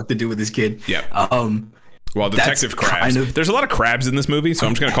what the fuck to do with his kid. Yeah. Well, Detective Krabs. There's a lot of Krabs in this movie, so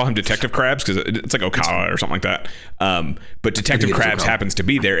I'm just going to call him Detective Krabs because it's like Okawa or something like that. But Detective Krabs happens to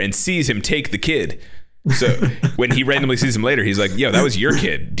be there and sees him take the kid. So when he randomly sees him later, he's like, "Yo, that was your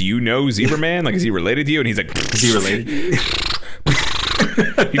kid. Do you know Zebraman? Like, is he related to you?" And he's like, "Is he related?"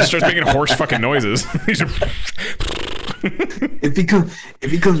 He just starts making horse fucking noises. It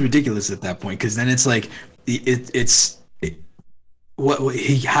becomes ridiculous at that point because then it's like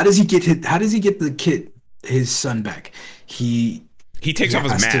how does he get the kid, his son, back? He takes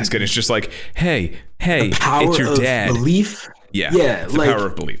off his mask and it's just like, hey, it's your dad. Belief. Yeah, the like, power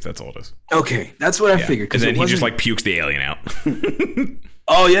of belief. That's all it is. Okay, that's what I figured. And then he just like pukes the alien out.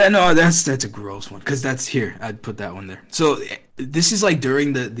 Oh yeah, no, that's a gross one because that's here. I'd put that one there. So this is like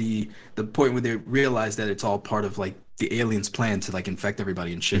during the point where they realize that it's all part of like the aliens' plan to like infect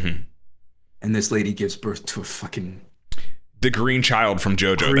everybody and shit. Mm-hmm. And this lady gives birth to a fucking the green child from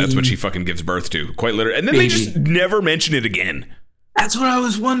JoJo. That's what she fucking gives birth to, quite literally. And then they just never mention it again. That's what I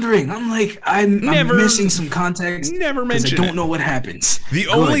was wondering. I'm like, I'm missing some context. Never mention it. I don't know what happens. The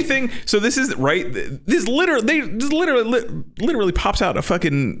only thing, so this is right. This literally pops out a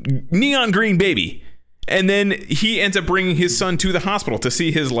fucking neon green baby, and then he ends up bringing his son to the hospital to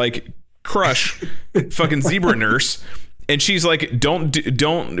see his like crush, fucking zebra nurse. And she's like, don't,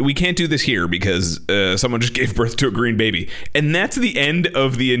 we can't do this here because someone just gave birth to a green baby. And that's the end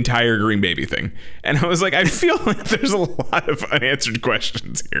of the entire green baby thing. And I was like, I feel like there's a lot of unanswered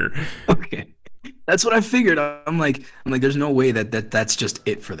questions here. Okay. That's what I figured. I'm like, there's no way that's just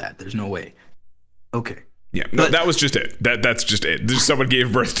it for that. There's no way. Okay. Yeah, no, that was just it. That's just it. Just someone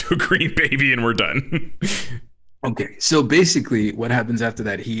gave birth to a green baby and we're done. Okay. So basically what happens after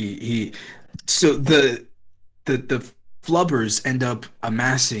that, so the flubbers end up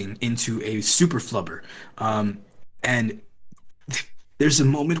amassing into a super flubber, and there's a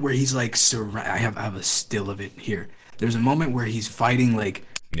moment where he's like, I have a still of it here. There's a moment where he's fighting like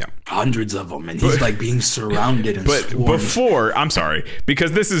hundreds of them, and he's like being surrounded and swarmed. Before, I'm sorry,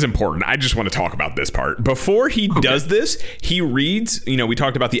 because this is important. I just want to talk about this part. Before he does this, he reads, we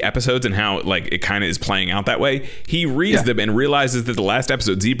talked about the episodes and how like it kind of is playing out that way. He reads them and realizes that the last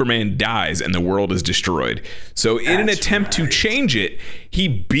episode, Zebraman dies and the world is destroyed. So in an attempt to change it, he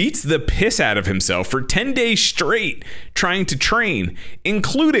beats the piss out of himself for 10 days straight trying to train,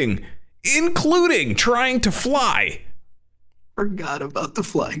 including trying to fly. Forgot about the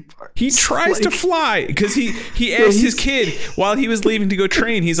flying part. He tries to fly because he asked his kid while he was leaving to go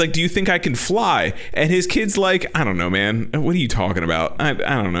train. He's like, "Do you think I can fly?" And his kid's like, "I don't know, man. What are you talking about? I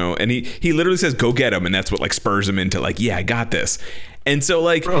don't know." And he literally says, "Go get him," and that's what like spurs him into like, "Yeah, I got this." And so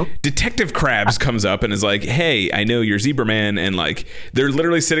like Detective Krabs comes up and is like, "Hey, I know you're Zebraman," and like they're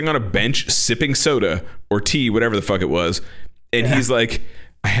literally sitting on a bench sipping soda or tea, whatever the fuck it was, and he's like,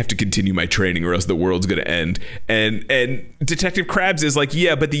 "I have to continue my training or else the world's going to end." And Detective Krabs is like,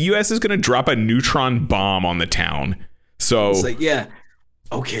 "Yeah, but the US is going to drop a neutron bomb on the town." So it's like, yeah,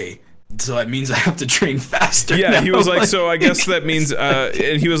 okay. So that means I have to train faster. Yeah, now. He was like, so I guess that means,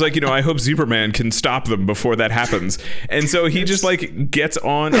 and he was like, I hope Zebraman can stop them before that happens. And so he just like gets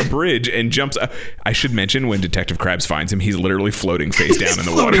on a bridge and jumps. I should mention when Detective Krabs finds him, he's literally floating face down in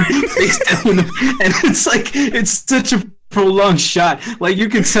the water. Face down, and it's like, it's such a prolonged shot. Like you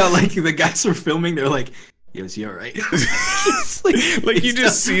can tell, like the guys were filming, they're like, "Yo, is he all right?" like you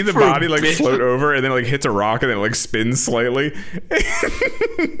just see the body like float over and then like hits a rock and then like spins slightly.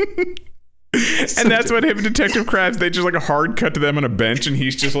 And that's what him and Detective Krabs, they just like a hard cut to them on a bench and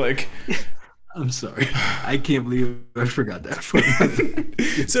he's just like, I'm sorry, I can't believe I forgot that.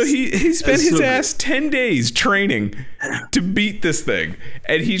 So he spent his ass 10 days training to beat this thing,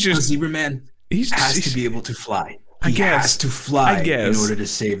 and he's just Zebraman has to be able to fly. He has to fly in order to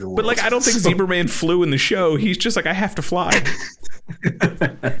save the world. But like, I don't think Zebraman flew in the show. He's just like, I have to fly.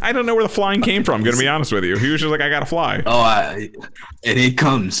 I don't know where the flying came from, I'm going to be honest with you. He was just like, I got to fly. Oh, and it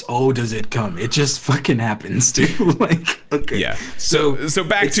comes. Oh, does it come? It just fucking happens, dude. Like, okay. Yeah. So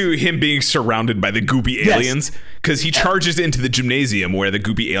back to him being surrounded by the goopy aliens, because he charges into the gymnasium where the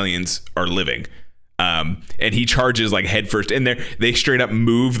goopy aliens are living. And he charges like headfirst in there. They straight up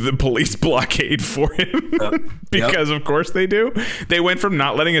move the police blockade for him because of course they do. They went from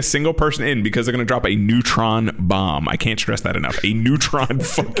not letting a single person in because they're going to drop a neutron bomb. I can't stress that enough. A neutron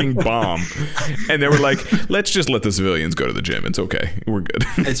fucking bomb. And they were like, let's just let the civilians go to the gym. It's okay. We're good.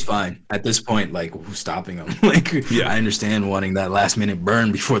 It's fine. At this point, like, who's stopping them? Like, I understand wanting that last minute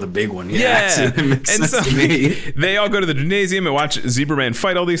burn before the big one. And so they all go to the gymnasium and watch Zebraman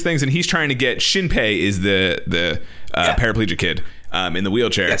fight all these things. And he's trying to get Shinpei, Shinpei is the paraplegic kid in the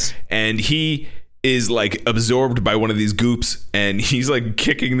wheelchair. Yes. And he is like absorbed by one of these goops, and he's like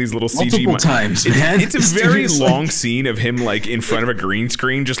kicking these little multiple CG times, man. It's a very long scene of him like in front of a green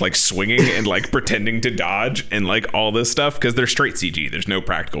screen, just like swinging and like pretending to dodge and like all this stuff, because they're straight CG. There's no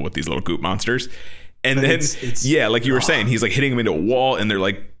practical with these little goop monsters. And but then it's like you were saying, he's like hitting them into a wall, and they're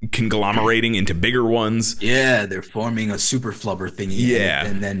like conglomerating into bigger ones. Yeah, they're forming a super flubber thingy. Yeah,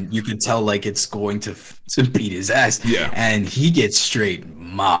 and then you can tell like it's going to beat his ass. Yeah, and he gets straight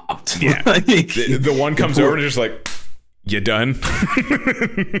mopped. Yeah, like, the one comes over and just like, you done?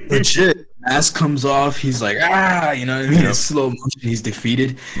 Legit. Mask comes off. He's like, you know what I mean? Yep. Slow motion. He's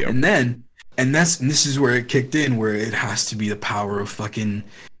defeated. Yep. And this is where it kicked in, where it has to be the power of fucking.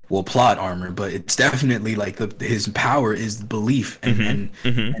 Well, plot armor, but it's definitely like his power is belief and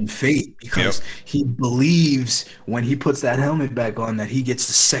faith, because he believes when he puts that helmet back on that he gets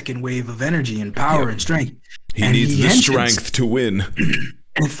the second wave of energy and power and strength. He needs the strength to win.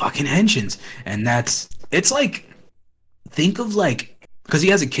 And fucking henshins. And it's like, think of like, because he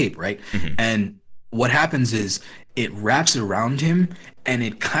has a cape, right? And what happens is it wraps around him, and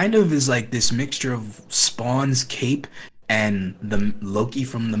it kind of is like this mixture of Spawn's cape and the Loki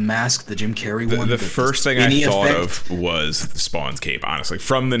from The Mask, the Jim Carrey one. The first thing I thought of was Spawn's cape, honestly,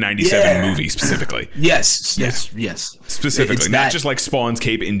 from the 97 movie specifically. Yes. Specifically, it's not just like Spawn's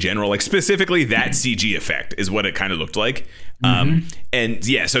cape in general, like specifically that CG effect is what it kind of looked like. And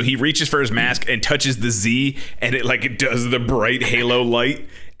yeah, so he reaches for his mask and touches the Z, and it does the bright halo light,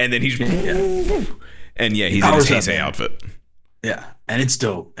 and then he's and he's in his Heisei outfit. Yeah, and it's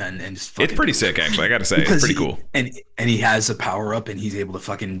dope, and it's pretty sick, actually. I gotta say, it's pretty cool. And he has a power up, and he's able to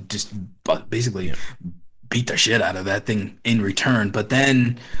fucking just basically beat the shit out of that thing in return. But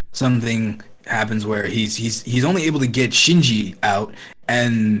then something happens where he's only able to get Shinji out,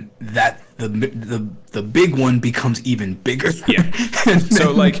 and that the big one becomes even bigger. Yeah.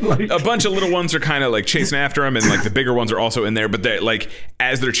 So like a bunch of little ones are kind of like chasing after him, and like the bigger ones are also in there, but they like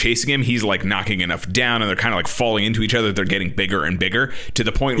as they're chasing him, he's like knocking enough down, and they're kind of like falling into each other. They're getting bigger and bigger to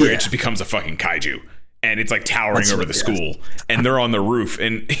the point where it just becomes a fucking kaiju. And it's like towering over the school, and they're on the roof,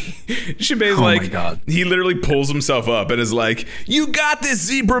 and Shinbei's he literally pulls himself up and is like, "You got this,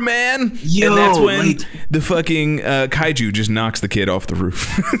 Zebraman!" And that's when the fucking kaiju just knocks the kid off the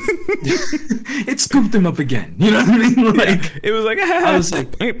roof. It scooped him up again. You know what I mean? It was like, I was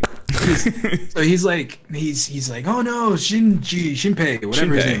like, so he's like, oh no, Shinpei,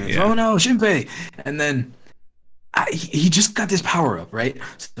 whatever his name is. Oh no, Shinpei, and then. He just got this power up, right?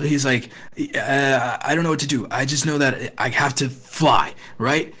 So he's like, I don't know what to do. I just know that I have to fly,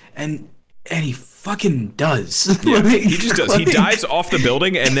 right? And he fucking does. Yeah, he just does. He dives off the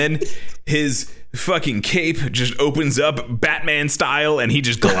building, and then his fucking cape just opens up Batman style, and he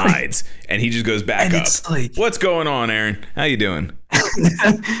just glides, and he just goes back up. Like, what's going on, Aaron? How you doing?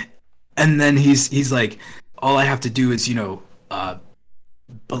 And then he's like, all I have to do is,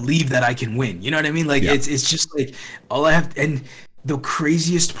 believe that I can win. You know what I mean? Like it's just like all I have, and the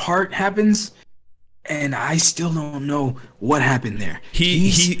craziest part happens, and I still don't know what happened there.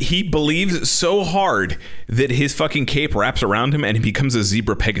 He believes so hard that his fucking cape wraps around him, and he becomes a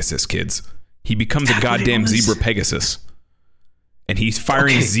zebra Pegasus, kids. He becomes a goddamn zebra Pegasus, and he's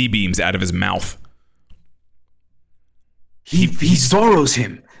firing Z beams out of his mouth. He Zorro's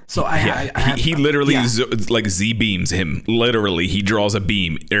him. So he literally like Z beams him. Literally, he draws a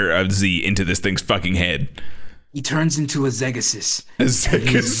beam or a Z into this thing's fucking head. He turns into a Zegasus. And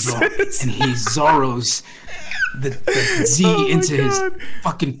he Zorro's the Z into his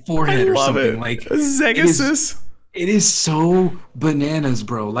fucking forehead or something. Like a Zegasus. It is so bananas,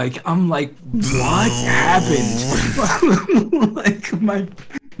 bro. Like I'm like, what happened? Like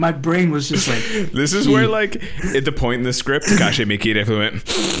my brain was just like... This is where, like, at the point in the script, Kashe Miki definitely went...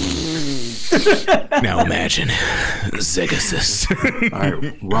 Now imagine Zegasus. All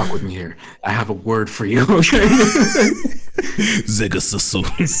right, rock with me here. I have a word for you. Zegasus.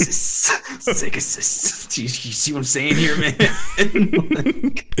 Zegasus. You see what I'm saying here, man? In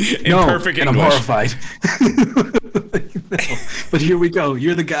perfect English. And I'm horrified. No. But here we go.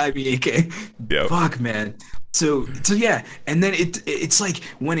 You're the guy, BAK. Yep. Fuck, man. So yeah, and then it's like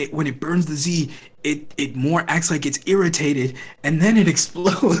when it burns the Z, it more acts like it's irritated, and then it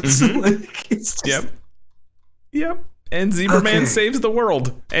explodes. Like, it's just... Yep. And Zebraman saves the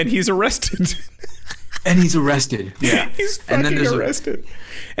world, and he's arrested. Yeah, he's fucking arrested.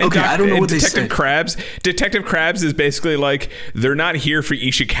 And I don't know what Detective they said. Detective Krabs is basically like, they're not here for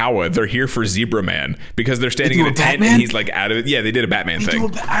Ishikawa, they're here for Zebraman, because they're standing in a tent and he's like out of it. Yeah, they did a Batman thing.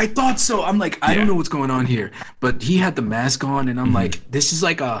 I thought so. I'm like, I don't know what's going on here, but he had the mask on, and I'm like, this is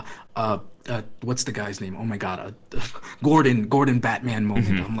like a what's the guy's name? Oh my God, Gordon Batman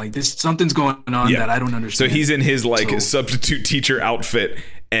moment. I'm like, something's going on that I don't understand. So he's in his substitute teacher outfit,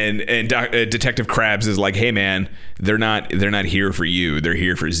 and Detective Krabs is like, hey man, they're not here for you, they're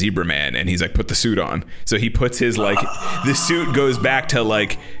here for Zebraman. And he's like, put the suit on. So he puts his the suit goes back to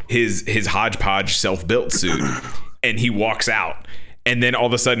like his hodgepodge self-built suit, and he walks out. And then all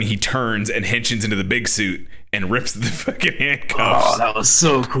of a sudden he turns and henshins into the big suit and rips the fucking handcuffs. Oh, that was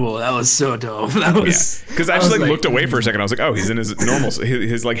so cool. That was so dope. That was because I just looked away for a second. I was like, oh, he's in his normal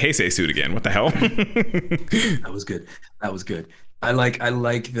his like Heisei suit again. What the hell? That was good. That was good. I like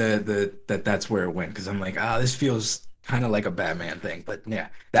that's where it went, because I'm like, this feels kind of like a Batman thing. But yeah,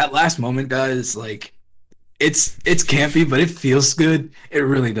 that last moment, guys, like it's campy, but it feels good. It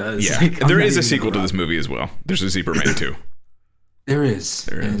really does. Yeah, like, there is a sequel to this movie as well. There's a Zebraman 2. There is.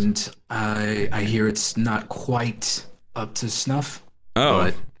 And I hear it's not quite up to snuff. Oh,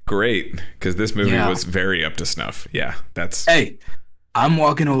 but great, because this movie was very up to snuff. Yeah, that's. Hey, I'm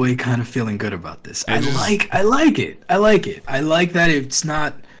walking away kind of feeling good about this. I like it. I like that it's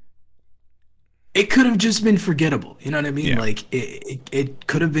not. It could have just been forgettable. You know what I mean? Yeah. Like it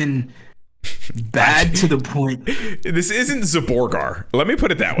could have been bad to the point. This isn't Zaborgar. Let me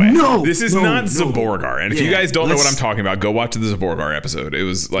put it that way. No, this is not Zaborgar. And if you guys don't know what I'm talking about, go watch the Zaborgar episode. It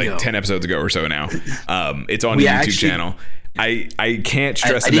was like 10 episodes ago or so now. It's on the YouTube channel. I can't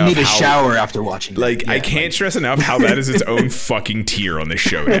stress enough. I didn't need a shower after watching that. Like, I can't stress enough how that is its own fucking tier on this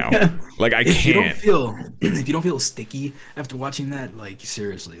show now. Like, I can't. If you don't feel sticky after watching that, like,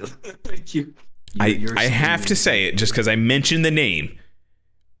 seriously. Like I have to say it just because I mentioned the name.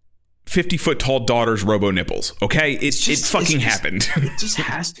 50-foot tall daughter's robo nipples. Okay, it fucking happened. It just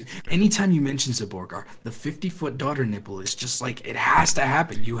has to. Anytime you mention Zaborgar, the 50-foot daughter nipple is just like, it has to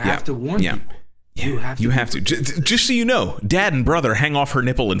happen. You have to warn people. You have to. Just so you know, dad and brother hang off her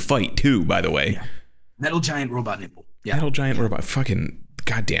nipple and fight too. By the way, metal giant robot nipple. Yeah, metal giant robot. Fucking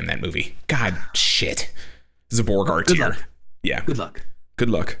goddamn that movie. God shit. Zaborgar tier. Luck. Yeah. Good luck. Good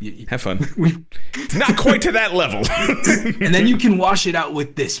luck. Have fun. It's not quite to that level. And then you can wash it out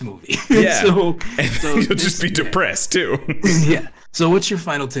with this movie. Yeah. so you'll just be depressed too. Yeah. So what's your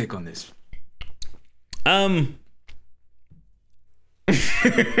final take on this?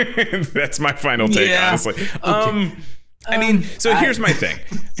 That's my final take, honestly. Okay. I mean, here's my thing.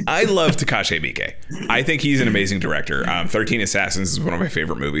 I love Takashi Miike. I think he's an amazing director. 13 Assassins is one of my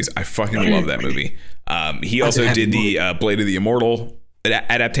favorite movies. I fucking love that movie. He also did the Blade of the Immortal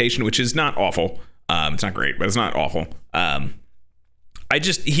adaptation, which is not awful. It's not great, but it's not awful.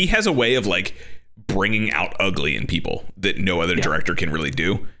 He has a way of like bringing out ugly in people that no other director can really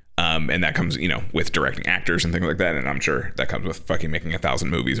do. And that comes, with directing actors and things like that. And I'm sure that comes with fucking making 1,000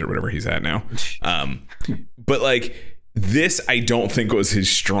 movies or whatever he's at now. But like this, I don't think was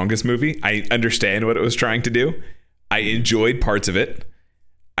his strongest movie. I understand what it was trying to do. I enjoyed parts of it.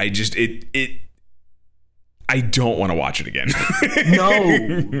 I just, I don't want to watch it again.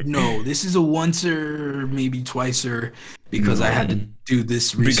 No. This is a once-er, maybe twice-er, because I had to do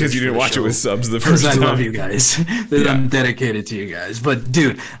this research. Because you didn't watch it with subs the first time. Because I love you guys. I'm dedicated to you guys. But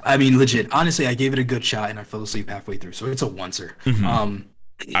dude, I mean, legit. Honestly, I gave it a good shot and I fell asleep halfway through. So it's a once-er.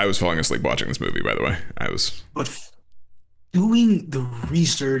 Mm-hmm. I was falling asleep watching this movie, by the way. But doing the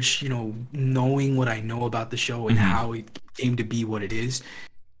research, knowing what I know about the show and how it came to be what it is,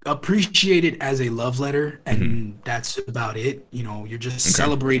 appreciate it as a love letter, and that's about it. You're just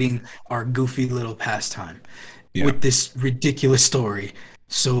celebrating our goofy little pastime with this ridiculous story.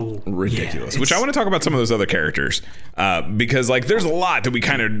 So ridiculous. Which I want to talk about some of those other characters, because like there's a lot that we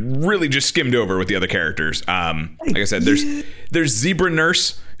kind of really just skimmed over with the other characters. Like I said, there's Zebra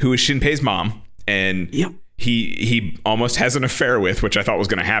Nurse, who is Shinpei's mom, and he almost has an affair with, which I thought was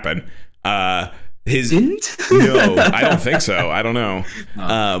going to happen. No, I don't think so. I don't know.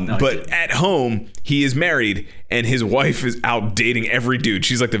 But at home, he is married, and his wife is out dating every dude.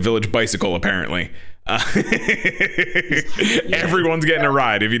 She's like the village bicycle, apparently. Everyone's getting a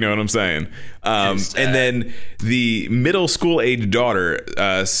ride, if you know what I'm saying. And then the middle school age daughter,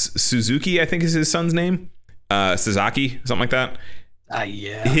 Suzuki, I think is his son's name. Sasaki, something like that.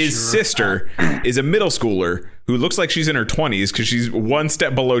 His sister is a middle schooler who looks like she's in her 20s because she's one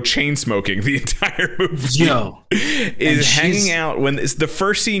step below chain smoking the entire movie. Is hanging out when it's the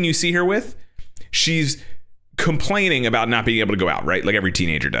first scene you see her with. She's complaining about not being able to go out, right? Like every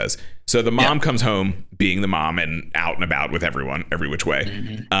teenager does. So the mom comes home being the mom and out and about with everyone every which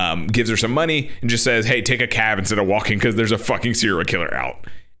way. Gives her some money and just says, hey, take a cab instead of walking because there's a fucking serial killer out.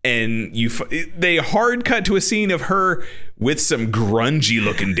 and they hard cut to a scene of her with some grungy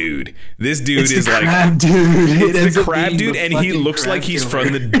looking dude. This dude is like crab dude. It's the crab dude, and he looks like he's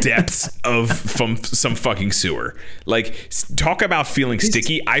from the depths of some fucking sewer. Like, talk about feeling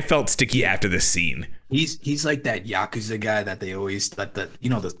sticky. I felt sticky after this scene. He's like that Yakuza guy that they always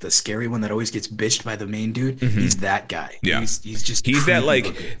the scary one that always gets bitched by the main dude. Mm-hmm. He's that guy. Yeah, he's that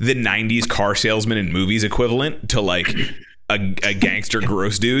like the 90s car salesman in movies equivalent to like a gangster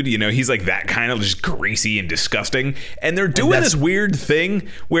gross dude. You know, he's like that kind of just greasy and disgusting. And they're doing this weird thing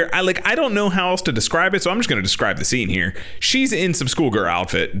where I don't know how else to describe it, so I'm just going to describe the scene here. She's in some schoolgirl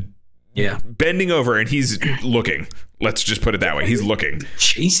outfit. Yeah. Bending over, and he's looking. Let's just put it that way. He's looking.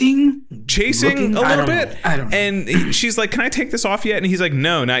 Chasing looking? A little bit. I don't know. And she's like, "Can I take this off yet?" And he's like,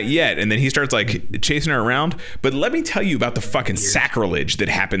 "No, not yet." And then he starts like chasing her around. But let me tell you about the fucking sacrilege that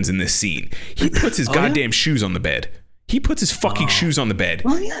happens in this scene. He puts his goddamn shoes on the bed. He puts his fucking shoes on the bed.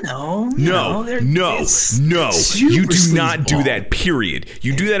 Well, No. You do not do that, period.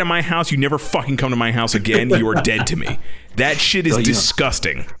 You do that in my house, you never fucking come to my house again. You are dead to me. That shit is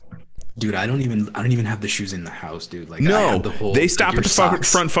disgusting. Dude, I don't even have the shoes in the house, dude. Like, no, I have the whole, they stop at the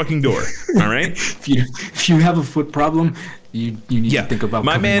front fucking door. All right. if you have a foot problem, you need to think about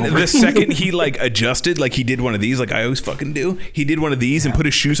my man over. The second he like adjusted, like he did one of these, like I always fucking do, he did one of these and put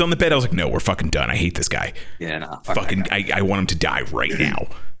his shoes on the bed. I was like, no, we're fucking done. I hate this guy. Yeah, no, fucking I want him to die right now.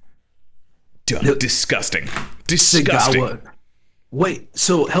 Disgusting. Segawa. Wait,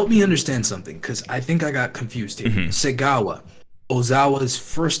 so help me understand something, because I think I got confused here. Mm-hmm. Segawa, Ozawa's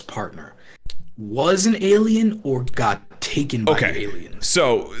first partner, was an alien or got taken by aliens?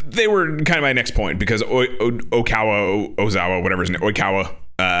 So they were kind of my next point, because Ozawa, whatever his name, Oikawa,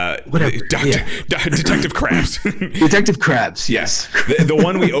 Detective Krabs. Detective Krabs, yes. The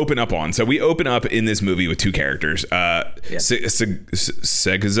one we open up on. So we open up in this movie with two characters. Segawa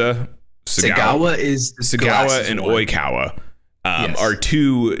and Oikawa are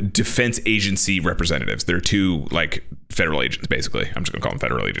two defense agency representatives. They're two like federal agents, basically. I'm just gonna call them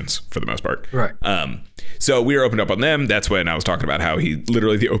federal agents for the most part. Right. So we were opened up on them. That's when I was talking about how he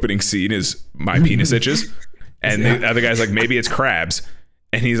literally, the opening scene is my penis itches, and the other guy's like, maybe it's crabs.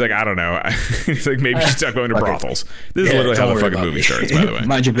 And he's like, I don't know. He's like, maybe she's not going to brothels. This is literally how the fucking movie starts, by the way.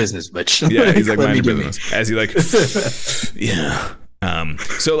 Mind your business, bitch. Yeah, he's like, mind your business. As he like, yeah.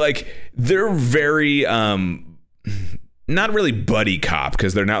 So like, they're very, not really buddy cop,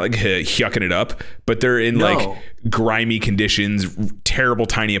 because they're not like yucking it up, but they're in like grimy conditions, terrible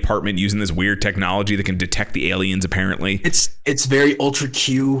tiny apartment, using this weird technology that can detect the aliens. Apparently, it's very Ultra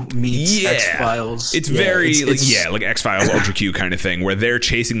Q meets X-Files. It's very like X-Files Ultra Q kind of thing, where they're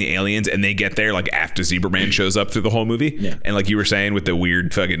chasing the aliens and they get there like after Zebraman shows up through the whole movie. Yeah. And like you were saying with the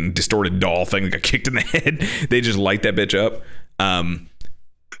weird fucking distorted doll thing that got kicked in the head, they just light that bitch up.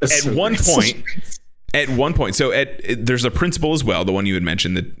 At one point, so there's a principal as well, the one you had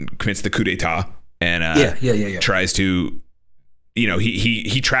mentioned, that commits the coup d'etat and tries to, you know,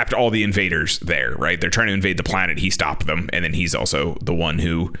 he trapped all the invaders there, right? They're trying to invade the planet. He stopped them, and then he's also the one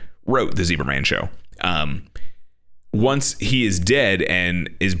who wrote the Zebraman show. Once he is dead and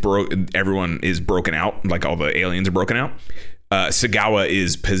everyone is broken out, like all the aliens are broken out. Segawa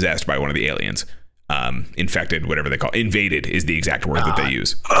is possessed by one of the aliens. Infected, whatever they call it. Invaded is the exact word that they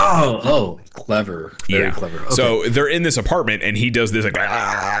use. Clever. Very clever. Okay. So they're in this apartment, and he does this like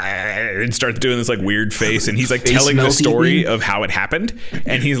and starts doing this like weird face, and he's like telling the story of how it happened,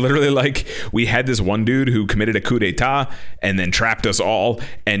 and he's literally like, we had this one dude who committed a coup d'etat and then trapped us all,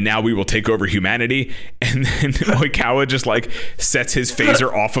 and now we will take over humanity. And then Oikawa just like sets his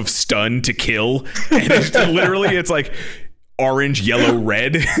phaser off of stun to kill, and it's like orange, yellow,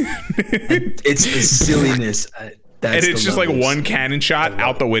 red. It's the silliness. And it's just like one cannon shot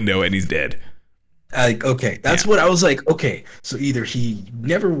out the window and he's dead. That's what I was like. Okay, so either he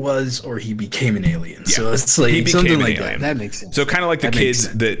never was or he became an alien. Yeah. So it's like something like that. That makes sense. So kind of like the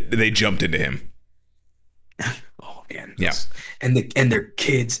kids that they jumped into him. Oh man. Yeah. And they're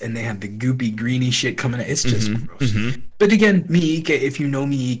kids and they have the goopy greeny shit coming out. It's just gross. Mm-hmm. But again, Miike, if you know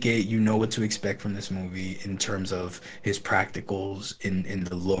Miike, you know what to expect from this movie in terms of his practicals, in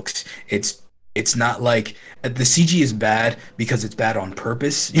the looks. It's not like the CG is bad because it's bad on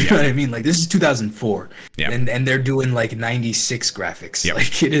purpose. You know what I mean? Like, this is 2004, and they're doing like 96 graphics. Yep.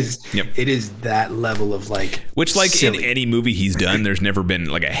 Like it is that level of like, which like silly. In any movie he's done, there's never been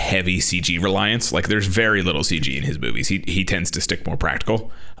like a heavy CG reliance. Like there's very little CG in his movies. He tends to stick more practical.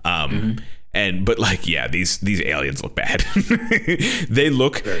 But like, these aliens look bad. They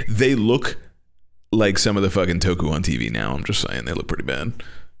look like some of the fucking Toku on TV now. I'm just saying, they look pretty bad.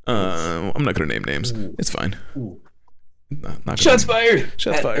 I'm not gonna name names. It's fine. Not Shots fired.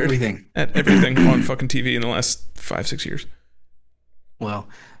 Shots fired. Everything. At everything on fucking TV in the last 5-6 years. Well,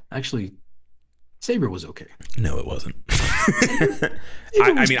 actually, Saber was okay. No, it wasn't.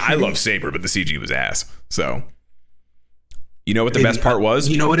 I love Saber, but the CG was ass. So, you know what the best part was?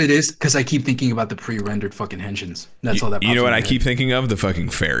 You know what it is? Because I keep thinking about the pre-rendered fucking henshins. That's all that. You know what I keep thinking of? The fucking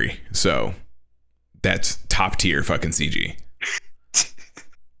fairy. So, that's top tier fucking CG.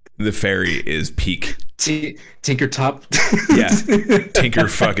 The fairy is peak. Tinker Top. Yeah. Tinker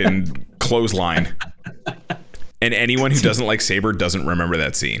fucking clothesline. And anyone who doesn't like Saber doesn't remember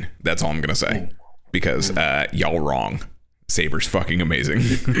that scene. That's all I'm going to say. Because y'all wrong. Saber's fucking amazing.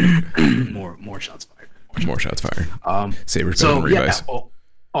 More shots fired. More shots fired. Saber's better than Revice. Yeah,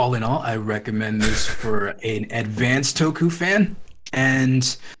 all in all, I recommend this for an advanced Toku fan.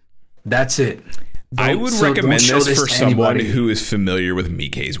 And that's it. I would recommend this for someone who is familiar with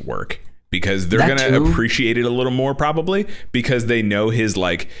Miike's work, because they're going to appreciate it a little more, probably because they know his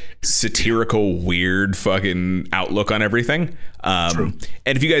like satirical, weird fucking outlook on everything. And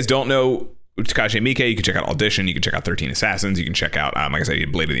if you guys don't know Takashi Miike, you can check out Audition, you can check out 13 Assassins, you can check out, like I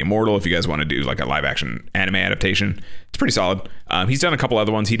said, Blade of the Immortal. If you guys want to do like a live action anime adaptation, it's pretty solid. He's done a couple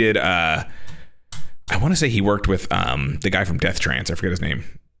other ones. He did, I want to say he worked with the guy from Death Trance. I forget his name.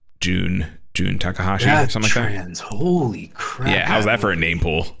 Jun Takahashi or something like that. Holy crap. Yeah, how's that for a name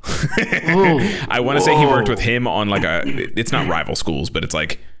pool? I want to say he worked with him on like it's not rival schools, but it's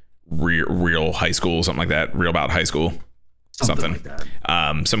like real high school, something like that. Real About High School. Something like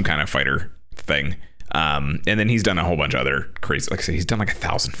that. Some kind of fighter thing. And then he's done a whole bunch of other crazy, like I said, he's done like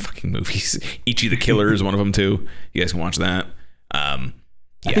 1,000 fucking movies. Ichi the Killer is one of them too. You guys can watch that. I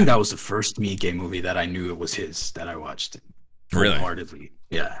think that was the first Miike movie that I knew it was his that I watched. Really? Wholeheartedly.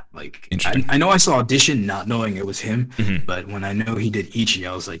 Yeah, like I know I saw Audition not knowing it was him, but when I know he did Ichi,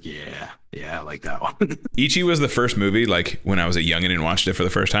 I was like, yeah, I like that one. Ichi was the first movie, like when I was a youngin' and watched it for the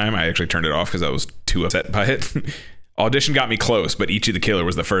first time, I actually turned it off because I was too upset by it. Audition got me close, but Ichi the Killer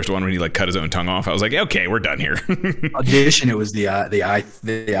was the first one when he like cut his own tongue off. I was like, okay, we're done here. Audition, it was the eye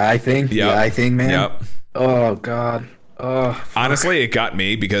thing, the eye thing, man. Yep. Oh God. Honestly, it got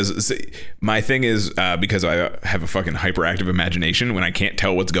me because my thing is because I have a fucking hyperactive imagination. When I can't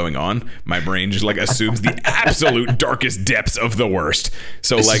tell what's going on, my brain just like assumes the absolute darkest depths of the worst.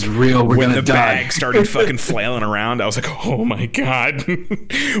 So this like real, when the bag started fucking flailing around, I was like, oh my God,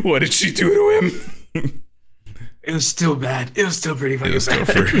 what did she do to him? It was still bad. It was still pretty fucking bad. It was still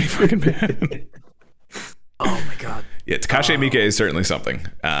pretty fucking bad. Oh my God. Yeah, Takashi Miike is certainly something.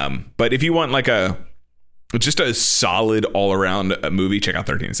 But if you want like just a solid all-around movie, check out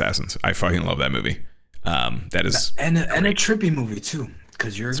 13 Assassins. I fucking love that movie. That is and a trippy movie too,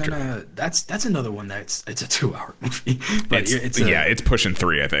 because you're gonna that's another one it's a 2-hour movie, but it's pushing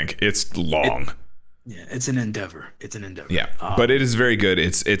 3. I think it's long. It's an endeavor. Yeah, but it is very good.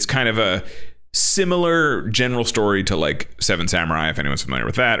 It's kind of a similar general story to like Seven Samurai, if anyone's familiar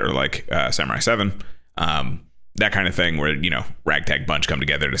with that, or like Samurai 7, that kind of thing where ragtag bunch come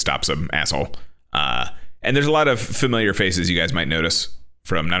together to stop some asshole. And there's a lot of familiar faces you guys might notice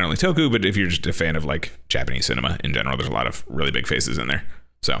from not only Toku, but if you're just a fan of like Japanese cinema in general, there's a lot of really big faces in there.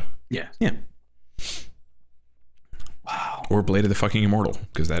 So yeah. Wow. Or Blade of the fucking Immortal,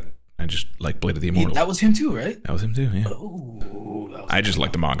 because I just like Blade of the Immortal. That was him too, right? That was him too. Yeah. I just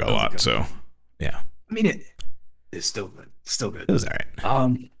like the manga a lot, so yeah. I mean, it's still good. It was all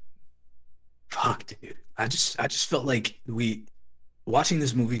right. Fuck, dude. I just felt like watching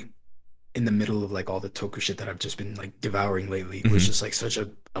this movie in the middle of like all the Toku shit that I've just been like devouring lately. It was just like such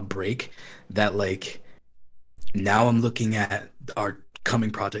a break that like now I'm looking at our coming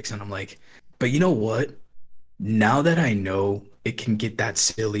projects and I'm like, but you know what? Now that I know it can get that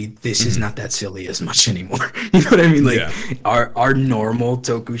silly, this is not that silly as much anymore. You know what I mean? Like our normal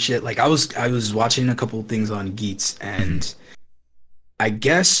Toku shit. Like I was watching a couple of things on Geats, and I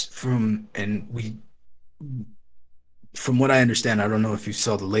guess from what I understand, I don't know if you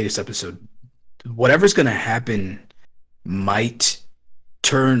saw the latest episode, whatever's going to happen might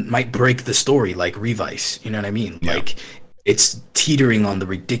break the story like Revice. You know what I mean? Yeah. Like it's teetering on the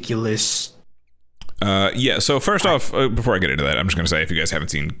ridiculous. So first off, before I get into that, I'm just going to say, if you guys haven't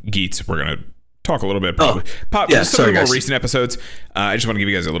seen Geats, we're going to talk a little bit. Some of the more recent episodes. I just want to give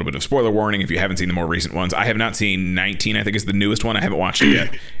you guys a little bit of spoiler warning if you haven't seen the more recent ones. I have not seen 19. I think is the newest one. I haven't watched it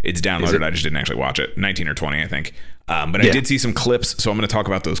yet. It's downloaded. I just didn't actually watch it. 19 or 20, I think. But I did see some clips, so I'm going to talk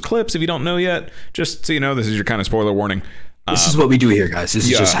about those clips. If you don't know yet, just so you know, this is your kind of spoiler warning. This is what we do here, guys. This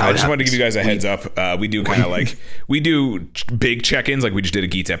is just how I just wanted to give you guys a heads up. We do kind of like we do big check-ins, like we just did a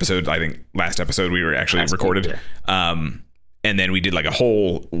Geats episode. I think last episode we were actually recorded. and then we did like a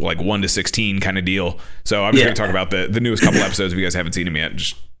whole like 1 to 16 kind of deal. So I'm just going to talk about the newest couple episodes if you guys haven't seen them yet.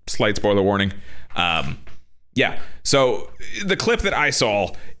 Just slight spoiler warning. Yeah. So the clip that I saw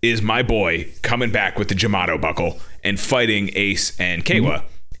is my boy coming back with the Jamato buckle and fighting Ace and Kawa.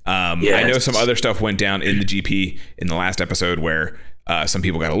 I know some other stuff went down in the GP in the last episode where some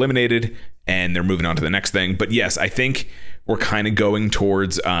people got eliminated and they're moving on to the next thing. But yes, I think we're kind of going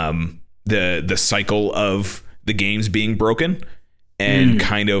towards the cycle of the games being broken and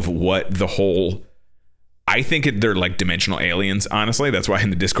kind of what the whole... I think they're like dimensional aliens, honestly. That's why in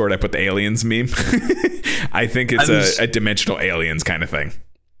the Discord I put the aliens meme. I think it's a dimensional aliens kind of thing.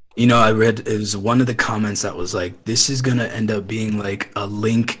 You know, I read, it was one of the comments that was like, this is going to end up being like a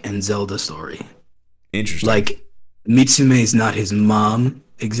Link and Zelda story. Interesting. Like, Mitsume is not his mom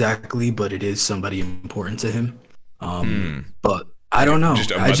exactly, but it is somebody important to him. But I don't know.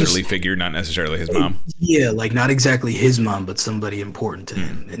 Just a motherly figure, not necessarily his mom. Yeah, like not exactly his mom, but somebody important to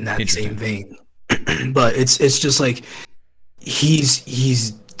him in that same vein. But it's just like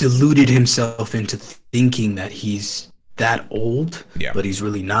he's deluded himself into thinking that he's that old, but he's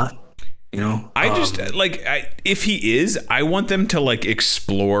really not. You know, I just if he is, I want them to like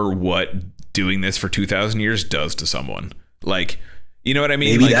explore what doing this for 2,000 years does to someone. Like, you know what I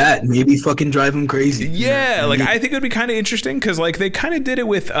mean? Maybe like, maybe fucking drive him crazy. Yeah, like I think it would be kind of interesting because like they kind of did it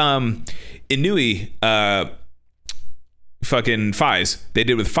with Inui. Fucking Fies. They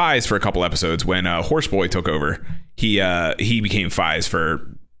did with Fies for a couple episodes when Horseboy took over. He became Fies for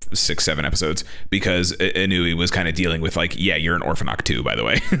 6-7 episodes because Inui was kind of dealing with like, yeah, you're an Orphanoch too, by the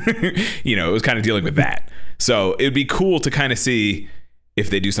way. You know, it was kind of dealing with that. So it'd be cool to kind of see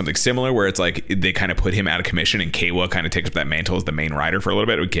if they do something similar where it's like they kind of put him out of commission and Kawa kind of takes up that mantle as the main rider for a little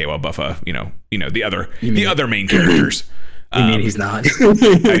bit with Kawa, Buffa, you know, the other main characters. You mean he's not?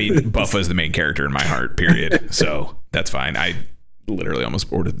 I mean, Buffa is the main character in my heart, period. So that's fine. I literally almost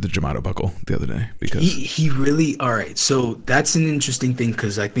ordered the Jamato buckle the other day because he really, all right. So that's an interesting thing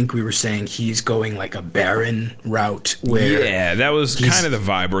because I think we were saying he's going like a Baron route where that was kind of the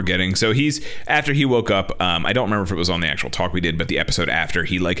vibe we're getting. So he's after he woke up. I don't remember if it was on the actual talk we did, but the episode after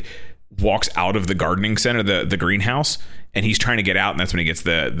he like walks out of the gardening center, the greenhouse, and he's trying to get out, and that's when he gets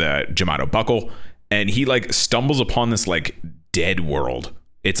the Jamato buckle. And he like stumbles upon this like dead world.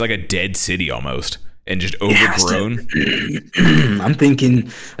 It's like a dead city almost, and just overgrown. I'm thinking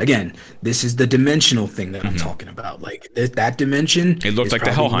again. This is the dimensional thing that I'm talking about. Like that dimension. It looked like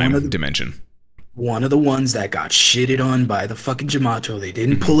the Helheim dimension. One of the ones that got shitted on by the fucking Jamato. They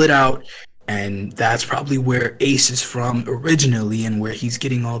didn't pull it out, and that's probably where Ace is from originally, and where he's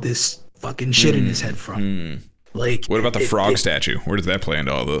getting all this fucking shit in his head from. Like, what about the frog statue? Where does that play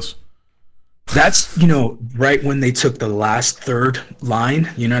into all this? That's, you know, right when they took the last third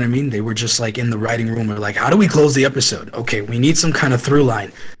line, you know what I mean? They were just like in the writing room, we're like, how do we close the episode? Okay, we need some kind of through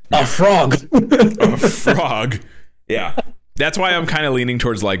line. A frog. A frog. Yeah. That's why I'm kind of leaning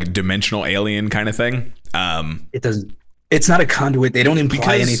towards like dimensional alien kind of thing. It's not a conduit. They don't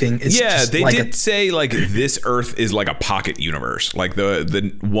imply anything. It's just they like did say like this Earth is like a pocket universe. Like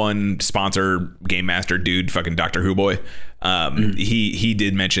the one sponsor game master dude, fucking Doctor Who boy. He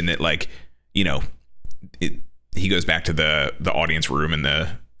did mention that like, you know, he goes back to the audience room and the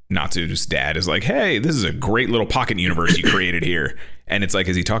Natsu's dad is like, hey, this is a great little pocket universe you created here. And it's like,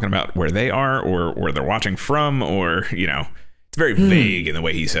 is he talking about where they are or where they're watching from? Or, you know, it's very vague in the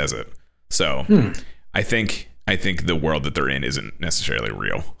way he says it. So I think the world that they're in isn't necessarily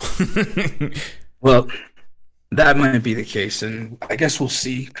real. Well, that might be the case. And I guess we'll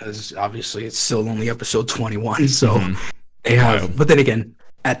see, because obviously it's still only episode 21. So they have, but then again,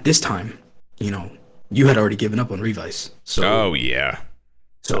 at this time, you know, you had already given up on Revice. So,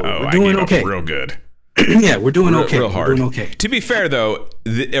 So we're doing okay. Real good. Yeah, we're doing okay. Real hard. We're doing okay. To be fair, though,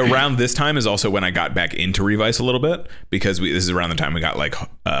 around this time is also when I got back into Revice a little bit, because this is around the time we got like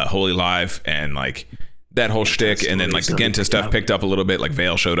Holy Live and like that whole shtick, and then like the Genta stuff picked up a little bit. Like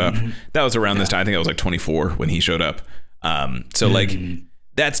Vale showed up. That was around this time. I think I was like 24 when he showed up. So like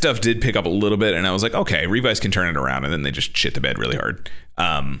that stuff did pick up a little bit, and I was like, okay, Revice can turn it around, and then they just shit the bed really hard.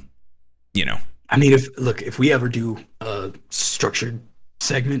 You know, I mean, if we ever do a structured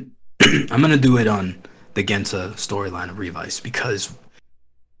segment, I'm gonna do it on the Genta storyline of Revice, because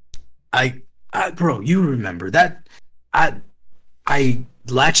I bro, you remember that I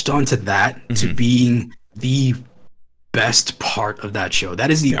latched onto that to being the best part of that show.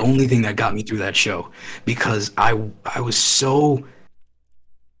 That is the only thing that got me through that show, because I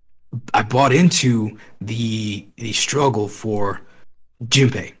bought into the struggle for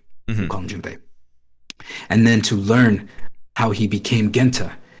Junpei. We'll call him Junpei. And then to learn how he became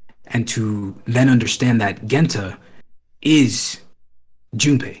Genta, and to then understand that Genta is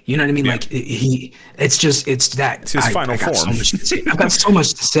Junpei. You know what I mean? Yeah. Like it's that. It's his final I got form. So much to say. I've got so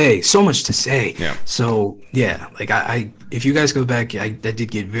much to say. So much to say. Yeah. So yeah, like I if you guys go back, I did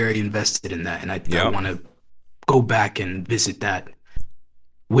get very invested in that, and I want to go back and visit that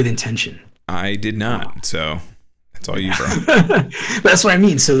with intention. I did not. So that's all you, bro. That's what I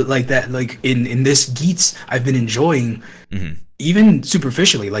mean. So like that, like in this Geats, I've been enjoying. Even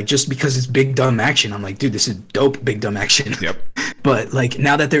superficially, like just because it's big dumb action, I'm like, dude, this is dope big dumb action. Yep. But like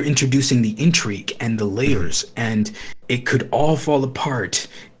now that they're introducing the intrigue and the layers, and it could all fall apart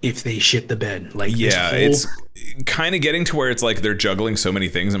if they shit the bed. Like it's kind of getting to where it's like they're juggling so many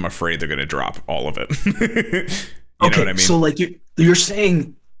things. I'm afraid they're gonna drop all of it. You know what I mean? So like you're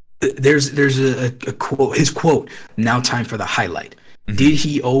saying there's a quote. His quote. Now time for the highlight. Did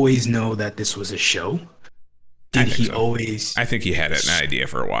he always know that this was a show? Did he always? I think he had an idea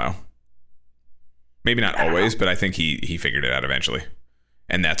for a while. Maybe not always, but I think he figured it out eventually.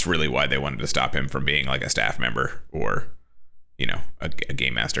 And that's really why they wanted to stop him from being like a staff member or, you know, a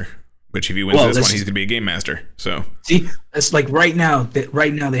game master. Which if he wins this one, he's going to be a game master. So see, that's like right now they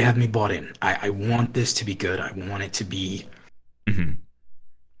have me bought in. I want this to be good. I want it to be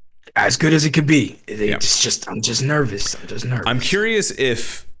as good as it could be. I'm just nervous. I'm curious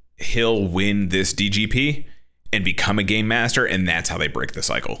if he'll win this DGP and become a game master, and that's how they break the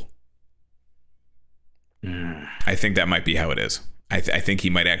cycle. I think that might be how it is. I think he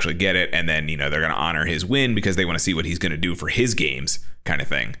might actually get it, and then, you know, they're going to honor his win because they want to see what he's going to do for his games, kind of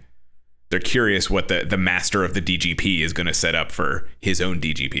thing. They're curious what the master of the DGP is going to set up for his own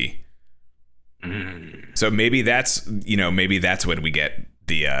DGP. So maybe that's when we get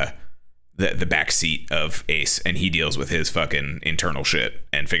the back seat of Ace, and he deals with his fucking internal shit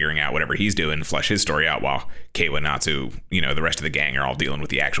and figuring out whatever he's doing to flesh his story out, while Keiwa, Natsu, you know, the rest of the gang are all dealing with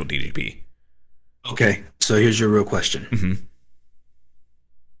the actual DGP. Okay, so here's your real question.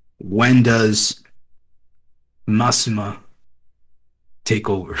 When does Masuma take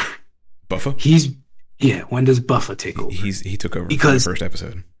over? Buffa? When does Buffa take over? He took over for the first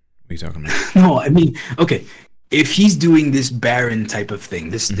episode. What are you talking about? No, I mean, okay. If he's doing this Baron type of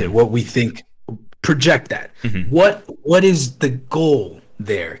thing, what we think, project that. What is the goal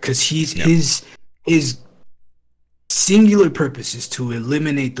there? Because his singular purpose is to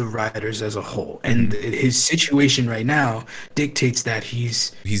eliminate the riders as a whole, and his situation right now dictates that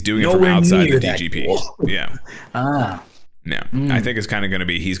he's doing it from outside the DGP. Yeah. I think it's kind of going to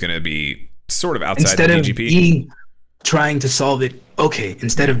be he's going to be sort of outside the DGP. Trying to solve it. Okay,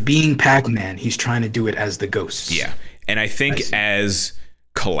 instead of being Pac-Man, he's trying to do it as the ghosts. Yeah, and I think as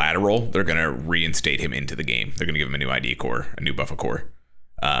collateral, they're going to reinstate him into the game. They're going to give him a new ID core, a new Buffa core.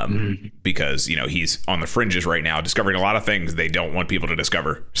 Because, you know, he's on the fringes right now, discovering a lot of things they don't want people to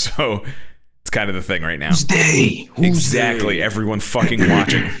discover. So it's kind of the thing right now. Who's they? Exactly. Everyone fucking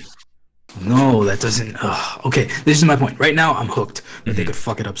watching. No, that doesn't. Okay, this is my point. Right now, I'm hooked, but they could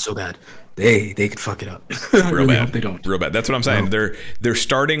fuck it up so bad. They could fuck it up. Real bad. Hope they don't. Real bad. That's what I'm saying. No. They're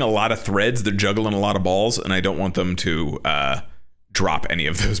starting a lot of threads. They're juggling a lot of balls, and I don't want them to drop any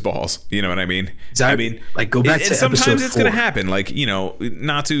of those balls. You know what I mean? Exactly. I mean, like go back to sometimes episode it's 4. going to happen. Like, you know,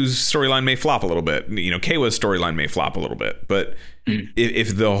 Natsu's storyline may flop a little bit. You know, Keiwa's storyline may flop a little bit. But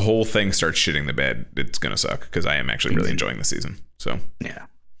if the whole thing starts shitting the bed, it's going to suck, because I am actually really enjoying the season. So yeah,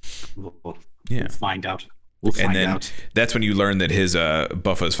 we'll find out. And then that's when you learn that his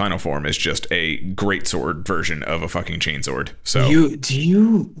Buffa's final form is just a great sword version of a fucking chainsword. So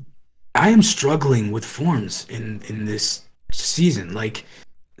I am struggling with forms in this season. Like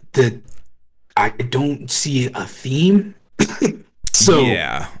I don't see a theme. So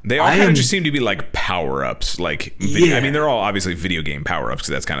yeah, they all kind of just seem to be like power-ups. Like, I mean, they're all obviously video game power-ups, because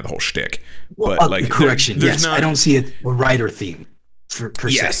that's kind of the whole shtick. Well, but like, correction, yes, I don't see a writer theme per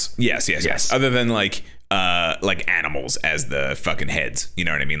se. Yes. Other than like animals as the fucking heads. You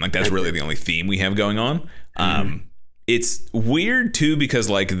know what I mean? Like, that's really the only theme we have going on. It's weird too, because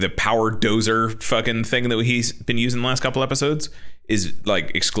like the power dozer fucking thing that he's been using the last couple episodes is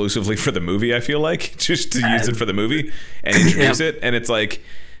like exclusively for the movie. I feel like just to use it for the movie and introduce it, and it's like,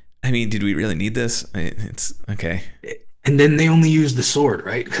 I mean, did we really need this? It's okay. And then they only use the sword,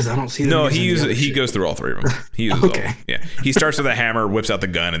 right? Because I don't see them. No, he goes through all three of them. He uses all. Yeah, he starts with a hammer, whips out the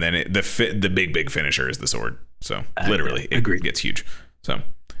gun, and then the big finisher is the sword. So literally, it gets huge. So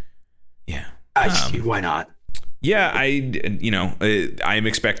yeah, why not? Yeah, I'm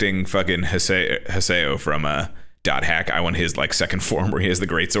expecting fucking Haseo from Dot Hack. I want his like second form where he has the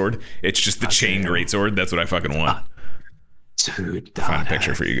greatsword. It's just the chain greatsword. That's what I fucking want. Dude, find a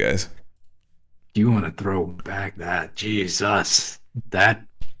picture for you guys. You want to throw back that? Jesus,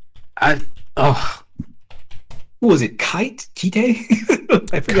 Who was it? Kite?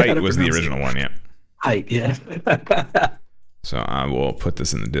 I forgot Kite was the original one, yeah. Kite, yeah. So I will put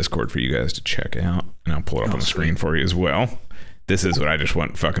this in the Discord for you guys to check out, and I'll pull it up on the screen for you as well. This is what I just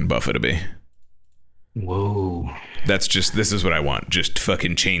want fucking Buffa to be. Whoa. This is what I want. Just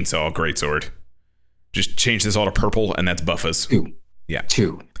fucking chainsaw greatsword. Just change this all to purple, and that's Buffa's. 2. Yeah.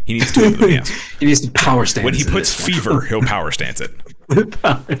 2. He needs 2 of them, yeah. He needs to power stance. When he puts fever, he'll power stance it.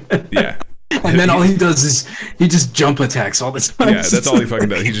 Yeah. And then all he does is he just jump attacks all the time. Yeah, that's all he fucking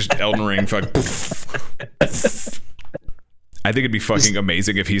does. He just Elden Ring fucking. I think it'd be fucking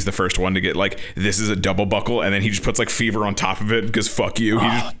amazing if he's the first one to get like, this is a double buckle, and then he just puts like fever on top of it because fuck you.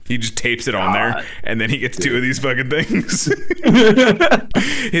 He just tapes it on there, and then he gets 2 of these fucking things.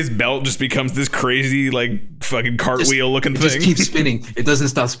 His belt just becomes this crazy like fucking cartwheel looking thing. It just keeps spinning. It doesn't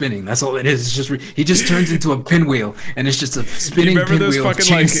stop spinning. That's all it is. It's just he just turns into a pinwheel, and it's just a spinning pinwheel. Remember those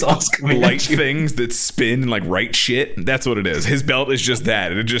fucking like light things that spin and like write shit? That's what it is. His belt is just that,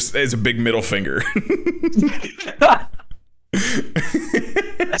 and it just is a big middle finger.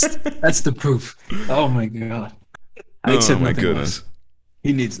 That's the proof. Oh my god. Oh my goodness. Less.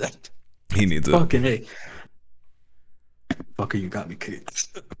 He needs that. He needs it. Fucking hey. Fucker, you got me kicked.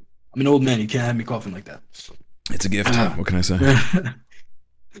 I'm an old man. You can't have me coughing like that. It's a gift. What can I say?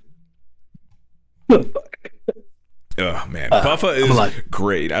 Oh man, Buffa is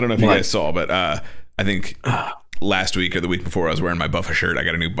great. I don't know if you guys saw, but I think last week or the week before I was wearing my Buffa shirt. I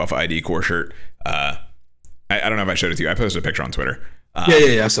got a new Buffa ID Core shirt. I don't know if I showed it to you. I posted a picture on Twitter.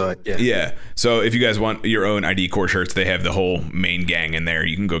 Yeah, I saw it. Yeah. So if you guys want your own ID Core shirts, they have the whole main gang in there.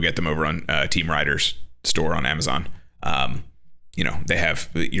 You can go get them over on Team Riders store on Amazon. They have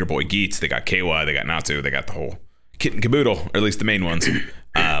your boy Geets. They got KY. They got Natsu. They got the whole kit and caboodle, or at least the main ones.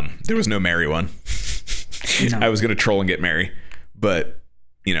 There was no Mary one. No. I was gonna troll and get Mary, but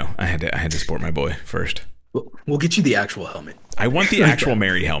I had to support my boy first. We'll get you the actual helmet. I want the actual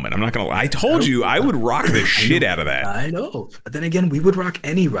Mary helmet. I'm not gonna lie. I told you I would rock the shit out of that. I know. But then again, we would rock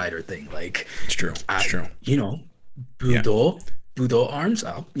any rider thing. Like it's true. It's true. Budo arms.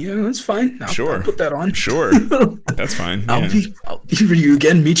 That's fine. I'll put that on. Sure. That's fine. I'll be Ryu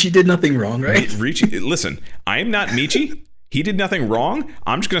again. Michi did nothing wrong, right? Listen, I am not Michi. He did nothing wrong.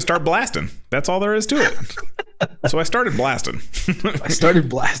 I'm just gonna start blasting. That's all there is to it. So I started blasting.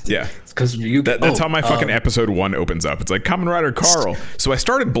 Yeah. It's because Ryu. That's how my fucking episode 1 opens up. It's like Kamen Rider Carl. So I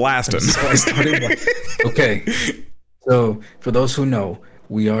started blasting. Okay. So for those who know,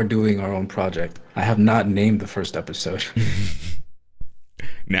 we are doing our own project. I have not named the first episode.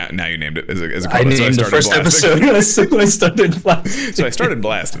 Now you named it as a I named the first episode. So I started blasting. So I started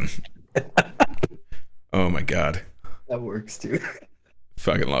blasting. Oh my god. That works too.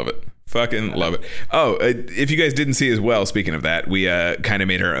 Fucking love it. Oh, if you guys didn't see as well, speaking of that, we kind of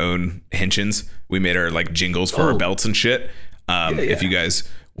made our own henshins. We made our like jingles for our belts and shit. If you guys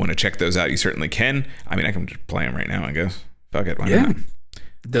want to check those out, you certainly can. I mean, I can just play them right now, I guess. Fuck it, why not?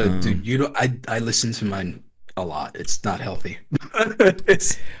 Dude, I listen to mine a lot. It's not healthy.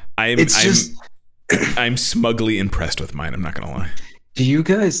 I'm smugly impressed with mine. I'm not gonna lie. Do you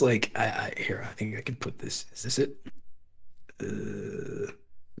guys like? I think I can put this. Is this it?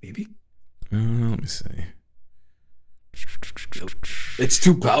 Maybe. Let me see. It's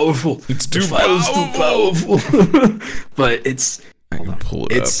too powerful. It's too powerful. But it's. I can pull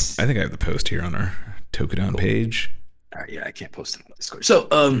it up. I think I have the post here on our Tokudon page. All right, yeah, I can't post it on Discord. So,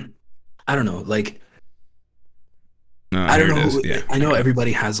 I don't know, like. I don't know. Yeah. I know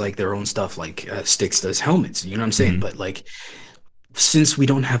everybody has like their own stuff. Like Styx does helmets. You know what I'm saying? Mm-hmm. But like, since we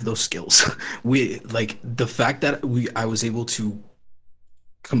don't have those skills, we like the fact that I was able to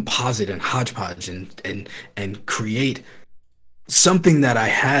composite and hodgepodge and create something that I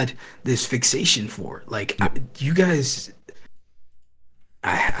had this fixation for. Like you guys,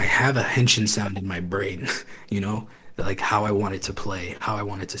 I have a henshin sound in my brain. Like how I want it to play, how I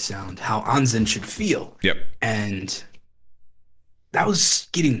want it to sound, how Anzen should feel. Yep. And that was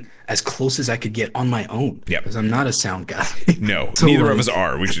getting as close as I could get on my own. Yeah, because I'm not a sound guy. No, so neither of us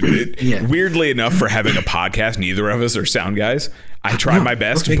are. We should. Weirdly enough, for having a podcast, neither of us are sound guys. I try my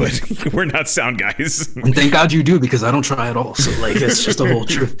best, but we're not sound guys. And thank God you do, because I don't try at all. So like, it's just the whole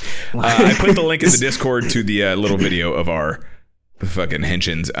truth. I put the link in the Discord to the little video of our fucking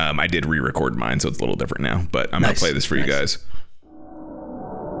henshins. I did re-record mine, so it's a little different now. But I'm gonna play this for you guys.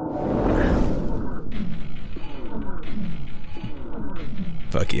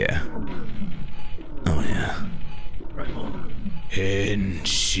 Fuck yeah. Oh yeah. Right on.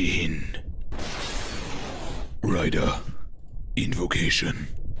 Henshin. Rider. Invocation.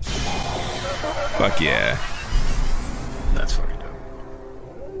 Fuck yeah. That's fucking dope.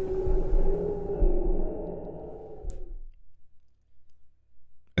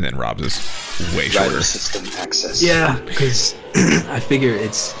 then Rob's is way shorter. Rider system access. Yeah, because I figure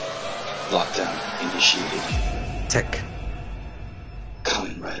it's Lockdown initiated. tech.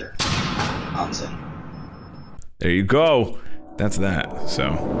 Kamen Rider. Anzen. There you go. That's that.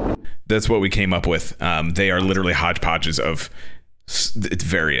 So that's what we came up with. They are literally hodgepodges of it's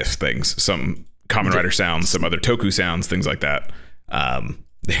various things. Some Kamen Rider sounds, some other Toku sounds, things like that.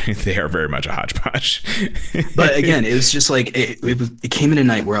 They are very much a hodgepodge. But again, it was just like it came in a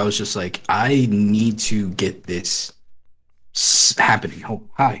night where I was just like, I need to get this happening. Oh,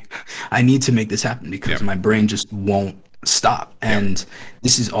 hi. I need to make this happen because my brain just won't stop. And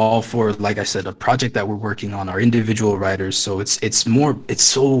this is all for, like I said, a project that we're working on, our individual writers. So it's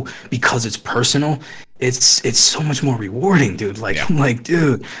so, because it's personal, it's so much more rewarding, dude. Like, I'm like,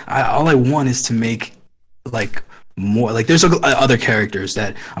 dude, all I want is to make like more. Like, there's other characters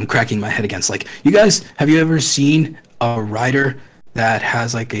that I'm cracking my head against. Like, have you ever seen a writer that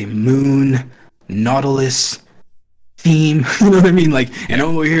has like a moon Nautilus theme? You know what I mean? Like, and I'm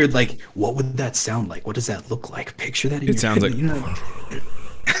over here like, what would that sound like? What does that look like? Picture that in your sounds head, like, you know?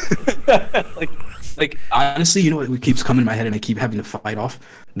 like honestly, you know what keeps coming in my head, and I keep having to fight off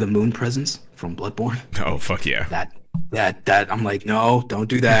the moon presence from Bloodborne. Oh fuck yeah. That I'm like, no, don't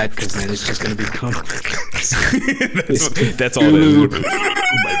do that, because then it's just gonna become that's all it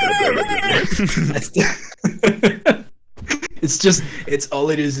is. It's all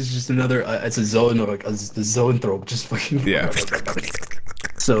it is just another it's a zone, or like the zoanthrope, just fucking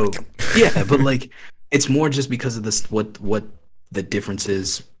So yeah, but like it's more just because of this, what the difference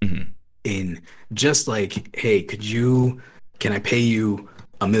is in just like, hey, can I pay you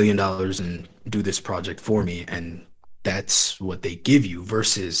 $1 million and do this project for me, and that's what they give you,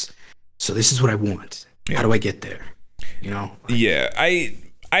 versus, so this is what I want. How do I get there? You know? Yeah,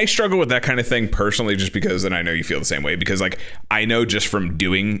 I struggle with that kind of thing personally, just because, and I know you feel the same way, because like I know just from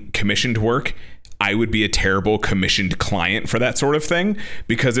doing commissioned work, I would be a terrible commissioned client for that sort of thing,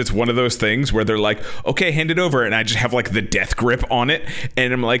 because it's one of those things where they're like, okay, hand it over, and I just have like the death grip on it,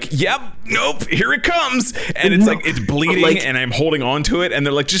 and I'm like, yep, nope, here it comes, and it's like it's bleeding, like, and I'm holding on to it, and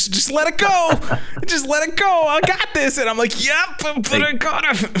they're like, just let it go, just let it go, I got this, and I'm like, yep, but I got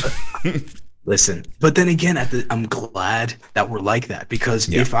it. Listen, but then again, I'm glad that we're like that,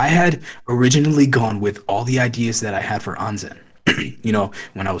 because if I had originally gone with all the ideas that I had for Anzen, you know,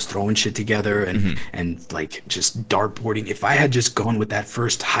 when I was throwing shit together and like just dartboarding, if I had just gone with that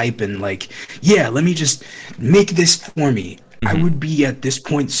first hype and like, yeah, let me just make this for me, I would be at this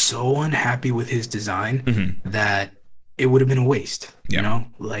point so unhappy with his design that it would have been a waste, you know?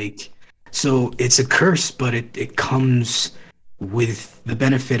 Like, so it's a curse, but it comes with the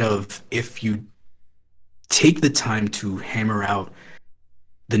benefit of, if you take the time to hammer out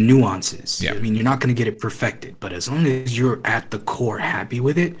the nuances. I mean, you're not going to get it perfected, but as long as you're at the core happy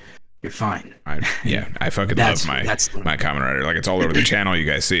with it, you're fine. I fucking love my Kamen Rider. Like, it's all over the channel. You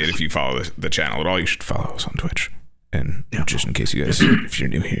guys see it. If you follow the channel at all, you should follow us on Twitch. And just in case you guys, if you're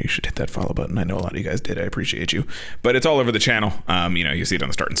new here, you should hit that follow button. I know a lot of you guys did. I appreciate you. But it's all over the channel. You know, you see it on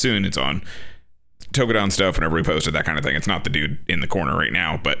the Starting Soon. It's on Tokudon stuff whenever we posted, that kind of thing. It's not the dude in the corner right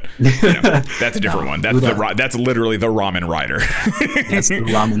now, but you know, that's a different one. That's literally the Ramen Rider. That's the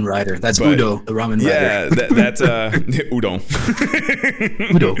Ramen Rider. That's Udo, the Ramen Rider. Yeah, that's Udon.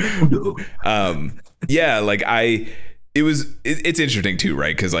 Udo. Yeah, like it's interesting too,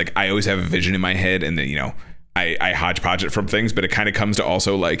 right? Because like I always have a vision in my head, and then, you know, I hodgepodge it from things, but it kind of comes to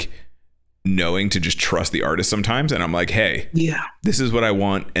also like knowing to just trust the artist sometimes. And I'm like, hey, this is what I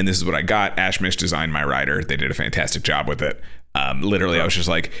want, and this is what I got. Ashmish designed my rider. They did a fantastic job with it. Literally, I was just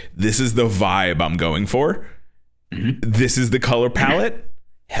like, this is the vibe I'm going for. This is the color palette.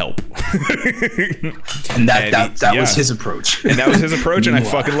 Help. And that was his approach. And that was his approach, and I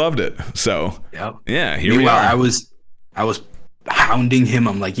fucking loved it. So yeah, here we are. I was hounding him.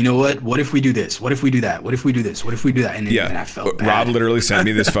 I'm like, you know what if we do this? What if we do that? What if we do this? What if we do that? And I felt bad. Rob literally sent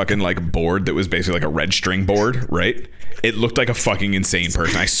me this fucking like board that was basically like a red string board, right? It looked like a fucking insane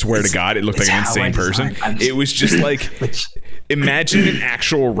person. I swear to God, it looked like an insane person. It was just like, imagine an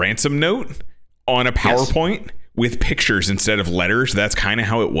actual ransom note on a PowerPoint with pictures instead of letters. That's kind of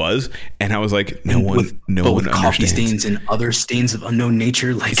how it was. And I was like, no one with coffee stains and other stains of unknown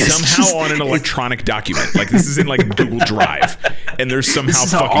nature, like somehow on an electronic document. Like, this is in like Google Drive, and there's somehow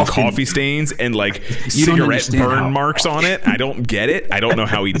fucking coffee stains and like cigarette burn marks on it. I don't get it. I don't know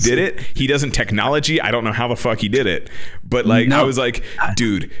how he did it. He doesn't technology. I don't know how the fuck he did it. But like, I was like,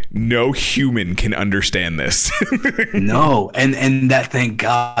 dude, no human can understand this. No, and that, thank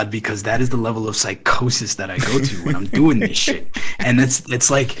God, because that is the level of psychosis that I go to when I'm doing this shit. And it's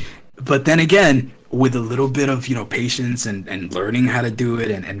like, but then again, with a little bit of, patience and learning how to do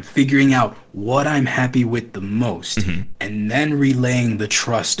it and figuring out what I'm happy with the most, and then relaying the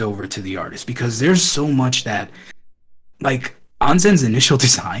trust over to the artist, because there's so much that, like, Anzen's initial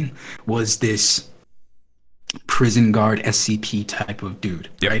design was this prison guard SCP type of dude,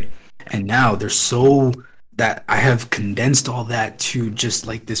 right? And now there's so that I have condensed all that to just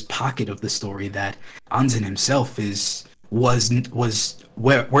like this pocket of the story that Anzen himself was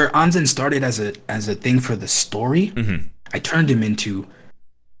where Anzen started as a thing for the story. I turned him into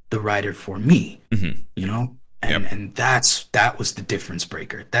the writer for me, and that was the difference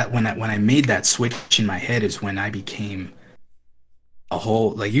breaker. That when I made that switch in my head is when I became a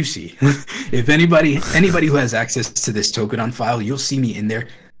whole, like, you see, if anybody who has access to this Tokudon file, you'll see me in there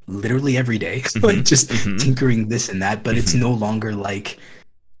literally every day, like just tinkering this and that, but it's no longer like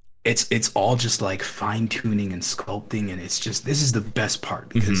it's all just like fine tuning and sculpting, and it's just, this is the best part,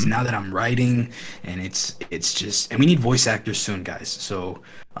 because now that I'm writing, and it's just, and we need voice actors soon, guys. So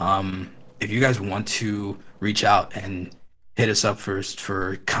if you guys want to reach out and hit us up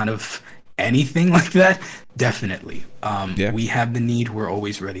for kind of anything like that, definitely. We have the need. We're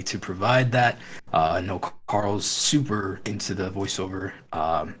always ready to provide that. I know Carl's super into the voiceover.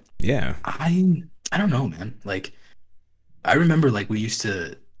 I don't know, man. Like, I remember, like, we used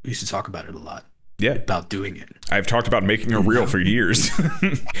to talk about it a lot. Yeah, about doing it. I've talked about making a reel for years.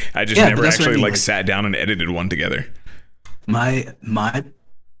 I just never actually like sat down and edited one together. My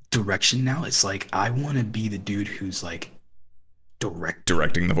direction now, it's like, I want to be the dude who's like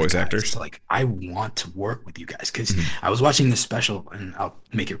directing the voice actors. Like, I want to work with you guys, because I was watching this special, and I'll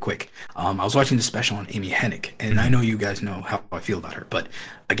make it quick. I was watching the special on Amy Hennig, and I know you guys know how I feel about her, but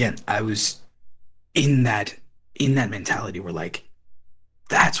again, I was in that mentality where, like,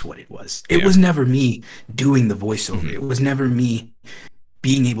 that's what it was. It was never me doing the voiceover. It was never me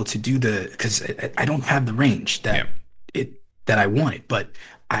being able to do because I don't have the range that I wanted, but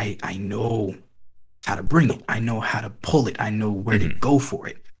I know how to bring it. I know how to pull it. I know where to go for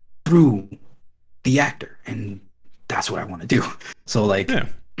it through the actor, and that's what I want to do. So, like,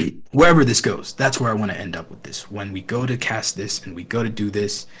 wherever this goes, that's where I want to end up with this. When we go to cast this and we go to do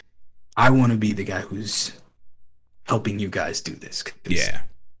this, I want to be the guy who's helping you guys do this.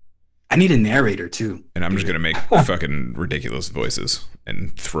 I need a narrator too. And I'm just gonna make fucking ridiculous voices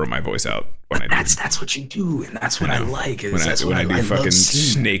and throw my voice out when I do. That's what you do, and that's what I like. When I do fucking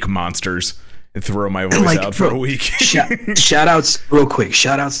snake monsters and throw my voice out for a week. Shout outs real quick.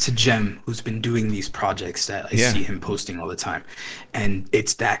 Shout outs to Jem, who's been doing these projects that I see him posting all the time. And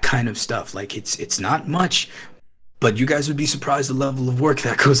it's that kind of stuff. Like, it's not much, but you guys would be surprised the level of work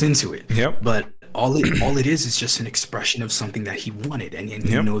that goes into it. But all it is just an expression of something that he wanted, and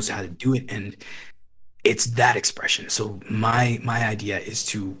he knows how to do it, and it's that expression. So my idea is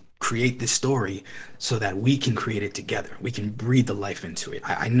to create this story so that we can create it together. We can breathe the life into it.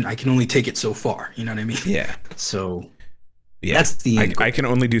 I can only take it so far, you know what I mean? So that's the end. I can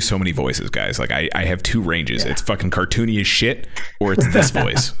only do so many voices, guys. Like, I have two ranges. It's fucking cartoony as shit, or it's this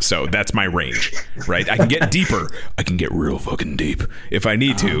voice. So that's my range, right? I can get deeper. I can get real fucking deep if I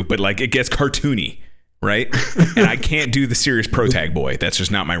need to, but, like, it gets cartoony, right? And I can't do the serious pro tag boy. That's just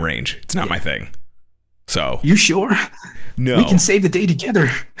not my range. It's not my thing. So you sure? No, we can save the day together.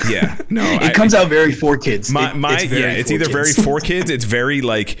 No, it comes out very 4Kids. It's either very 4Kids. It's very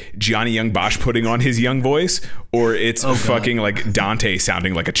like Johnny Young Bosch putting on his young voice, or it's fucking like Dante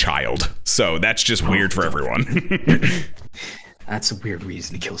sounding like a child. So that's just weird for everyone. That's a weird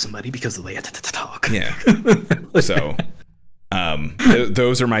reason to kill somebody, because of the talk. So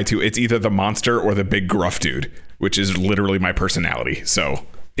those are my two. It's either the monster or the big gruff dude, which is literally my personality. So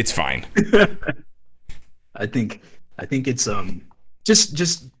it's fine. I think it's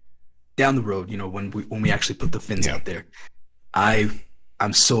just down the road, when we actually put the fins out there, I'm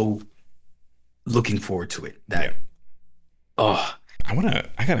so looking forward to it. We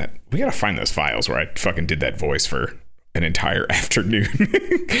gotta find those files where I fucking did that voice for an entire afternoon,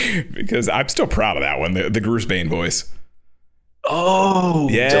 because I'm still proud of that one, the Bruce Bane voice. Oh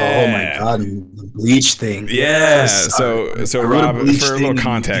my god, the Bleach thing. So Rob, for a little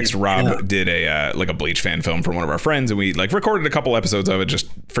context, Rob did a Bleach fan film for one of our friends, and we like recorded a couple episodes of it just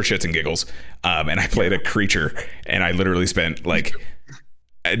for shits and giggles. And I played a creature, and I literally spent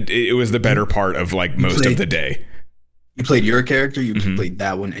it was the better part of most of the day. You played your character, you played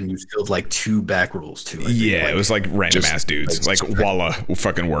that one, and you filled 2 back rolls too. It was random ass dudes, like Walla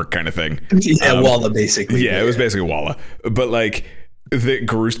fucking work kind of thing. Walla basically. It was basically Walla. But the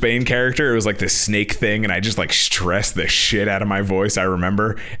Bruce Bane character, it was this snake thing, and I just stressed the shit out of my voice, I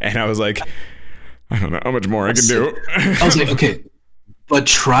remember. And I was like, I don't know how much more I can do. I was like, okay, but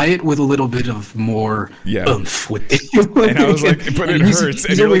try it with a little bit of more oomph with it. And I was like, but it hurts.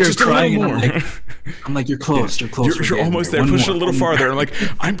 And you're like, just crying more. I'm like, you're close. You're close. You're almost there. Push it a little farther. I'm like,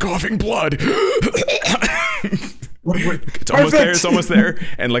 I'm coughing blood. It's almost there. It's almost there.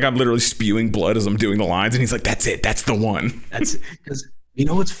 And like, I'm literally spewing blood as I'm doing the lines. And he's like, that's it. That's the one. That's it. Because you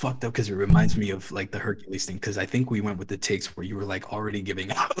know what's fucked up? Because it reminds me of like the Hercules thing. Because I think we went with the takes where you were like already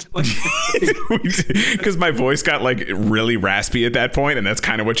giving up. Because my voice got like really raspy at that point, and that's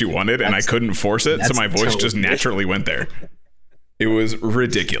kind of what you wanted, and I couldn't force it, so my voice just naturally went there. It was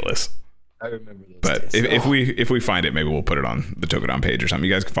ridiculous. I remember those. But if we find it, maybe we'll put it on the Tokudon page or something.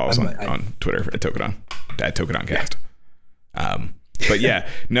 You guys can follow us on Twitter at Tokudoncast. But yeah,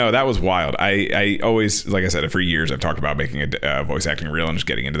 no, that was wild. I always, like I said, for years I've talked about making a voice acting reel and just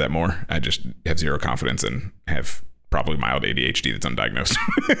getting into that more. I just have zero confidence and have probably mild ADHD that's undiagnosed.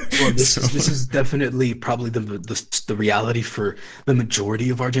 Well, this is definitely probably the reality for the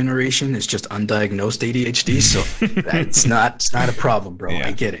majority of our generation is just undiagnosed ADHD. So it's not a problem, bro. Yeah.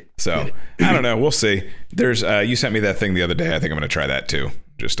 I get it. So I don't know. We'll see. There's you sent me that thing the other day. I think I'm going to try that too.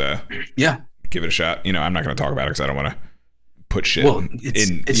 Just give it a shot. You know, I'm not going to talk about it because I don't want to put shit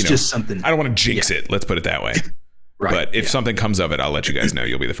it's just something. I don't want to jinx it. Let's put it that way. Right. But if something comes of it, I'll let you guys know.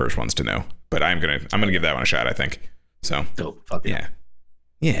 You'll be the first ones to know. But I'm gonna give that one a shot, I think. So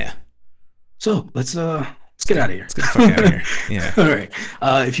yeah. So let's get out of here. Let's get the fuck out of here. Yeah. All right.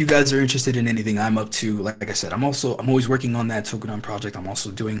 If you guys are interested in anything I'm up to, like I said, I'm always working on that Tokudon project. I'm also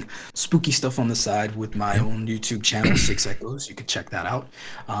doing spooky stuff on the side with my own YouTube channel, 6 Echoes. You can check that out.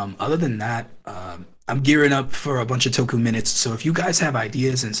 Other than that, I'm gearing up for a bunch of Toku Minutes. So if you guys have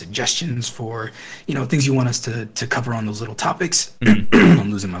ideas and suggestions for, things you want us to cover on those little topics,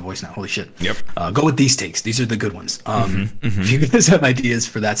 I'm losing my voice now. Holy shit. Yep. Go with these takes. These are the good ones. If you guys have ideas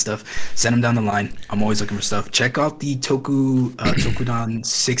for that stuff, send them down the line. I'm always looking for stuff. Check out the Tokudon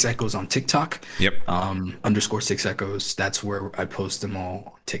 6 Echoes on TikTok. Yep. _6 Echoes. That's where I post them all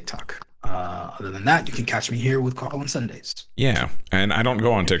on TikTok. Other than that, you can catch me here with Carl on Sundays. Yeah, and I don't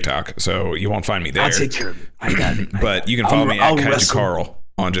go on TikTok, so you won't find me there. I'll take care of it. I got it. But you can follow me at Kaiju Carl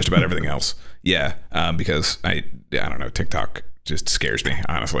on just about everything else. Yeah, because I don't know, TikTok just scares me,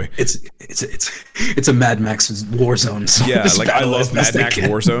 honestly. It's a Mad Max war zone. So yeah, like I love Mad Max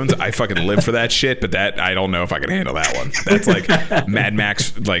war zones. I fucking live for that shit, but that I don't know if I can handle that one. That's like Mad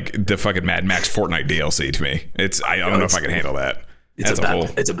Max, like the fucking Mad Max Fortnite DLC to me. I don't know if I can handle that. It's a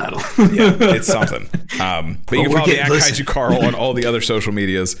battle. Yeah, it's something. But you can follow me at Kaiju Carl on all the other social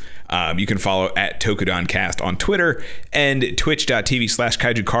medias. You can follow at Tokudoncast on Twitter and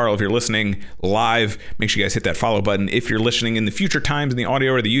twitch.tv/Kaiju Carl. If you're listening live, make sure you guys hit that follow button. If you're listening in the future times in the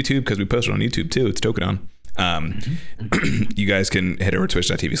audio or the YouTube, because we post it on YouTube too, it's Tokudon. You guys can head over to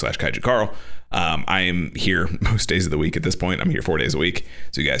twitch.tv/Kaiju Carl. I am here most days of the week at this point. I'm here 4 days a week,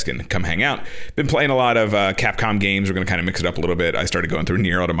 so you guys can come hang out. Been playing a lot of Capcom games. We're going to kind of mix it up a little bit. I started going through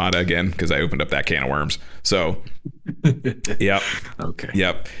Nier Automata again because I opened up that can of worms. So, yep. Okay.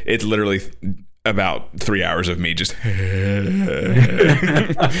 Yep. It's literally about 3 hours of me just...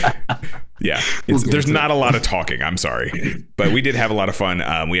 Yeah, there's not a lot of talking. I'm sorry, but we did have a lot of fun.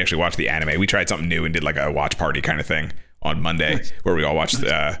 We actually watched the anime. We tried something new and did like a watch party kind of thing on Monday, where we all watched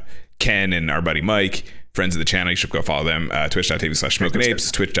Ken and our buddy Mike, friends of the channel. You should go follow them.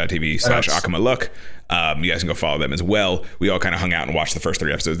 Twitch.tv/SmokinApes, Twitch.tv/AkamaLook. You guys can go follow them as well. We all kind of hung out and watched the first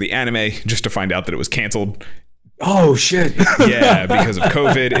 3 episodes of the anime just to find out that it was canceled. Oh shit! Yeah, because of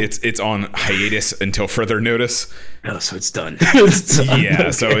COVID, it's on hiatus until further notice. Oh, so it's done. Yeah,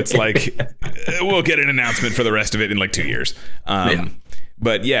 okay. So it's like we'll get an announcement for the rest of it in like 2 years.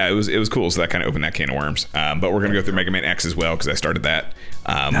 But yeah, it was cool. So that kind of opened that can of worms. But we're gonna go through Mega Man X as well because I started that.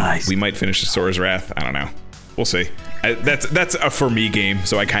 Nice. We might finish the Sora's Wrath. I don't know. We'll see. That's a for me game,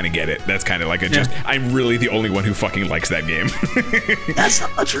 so I kind of get it. That's kind of like I'm really the only one who fucking likes that game. That's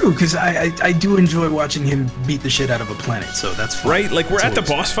not true, because I do enjoy watching him beat the shit out of a planet, so that's fun. Right? Like, we're at the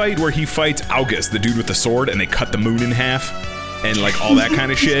boss fight where he fights August, the dude with the sword, and they cut the moon in half, and like all that kind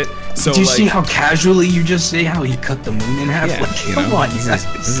of shit. So, do you see how casually you just say how he cut the moon in half? Yeah, like, come on, you guys.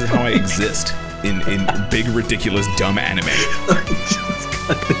 This is how I exist in big, ridiculous, dumb anime.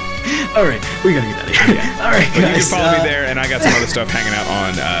 All right, we gotta get out of here. Yeah. All right, guys. But you can follow me there, and I got some other stuff hanging out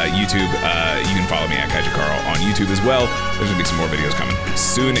on YouTube. You can follow me at Kaiju Carl on YouTube as well. There's gonna be some more videos coming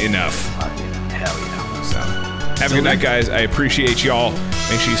soon enough. Hell yeah. So, have a good night, guys. I appreciate y'all.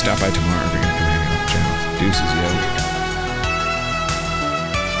 Make sure you stop by tomorrow if you're gonna come hang out on the channel. Deuces, yo.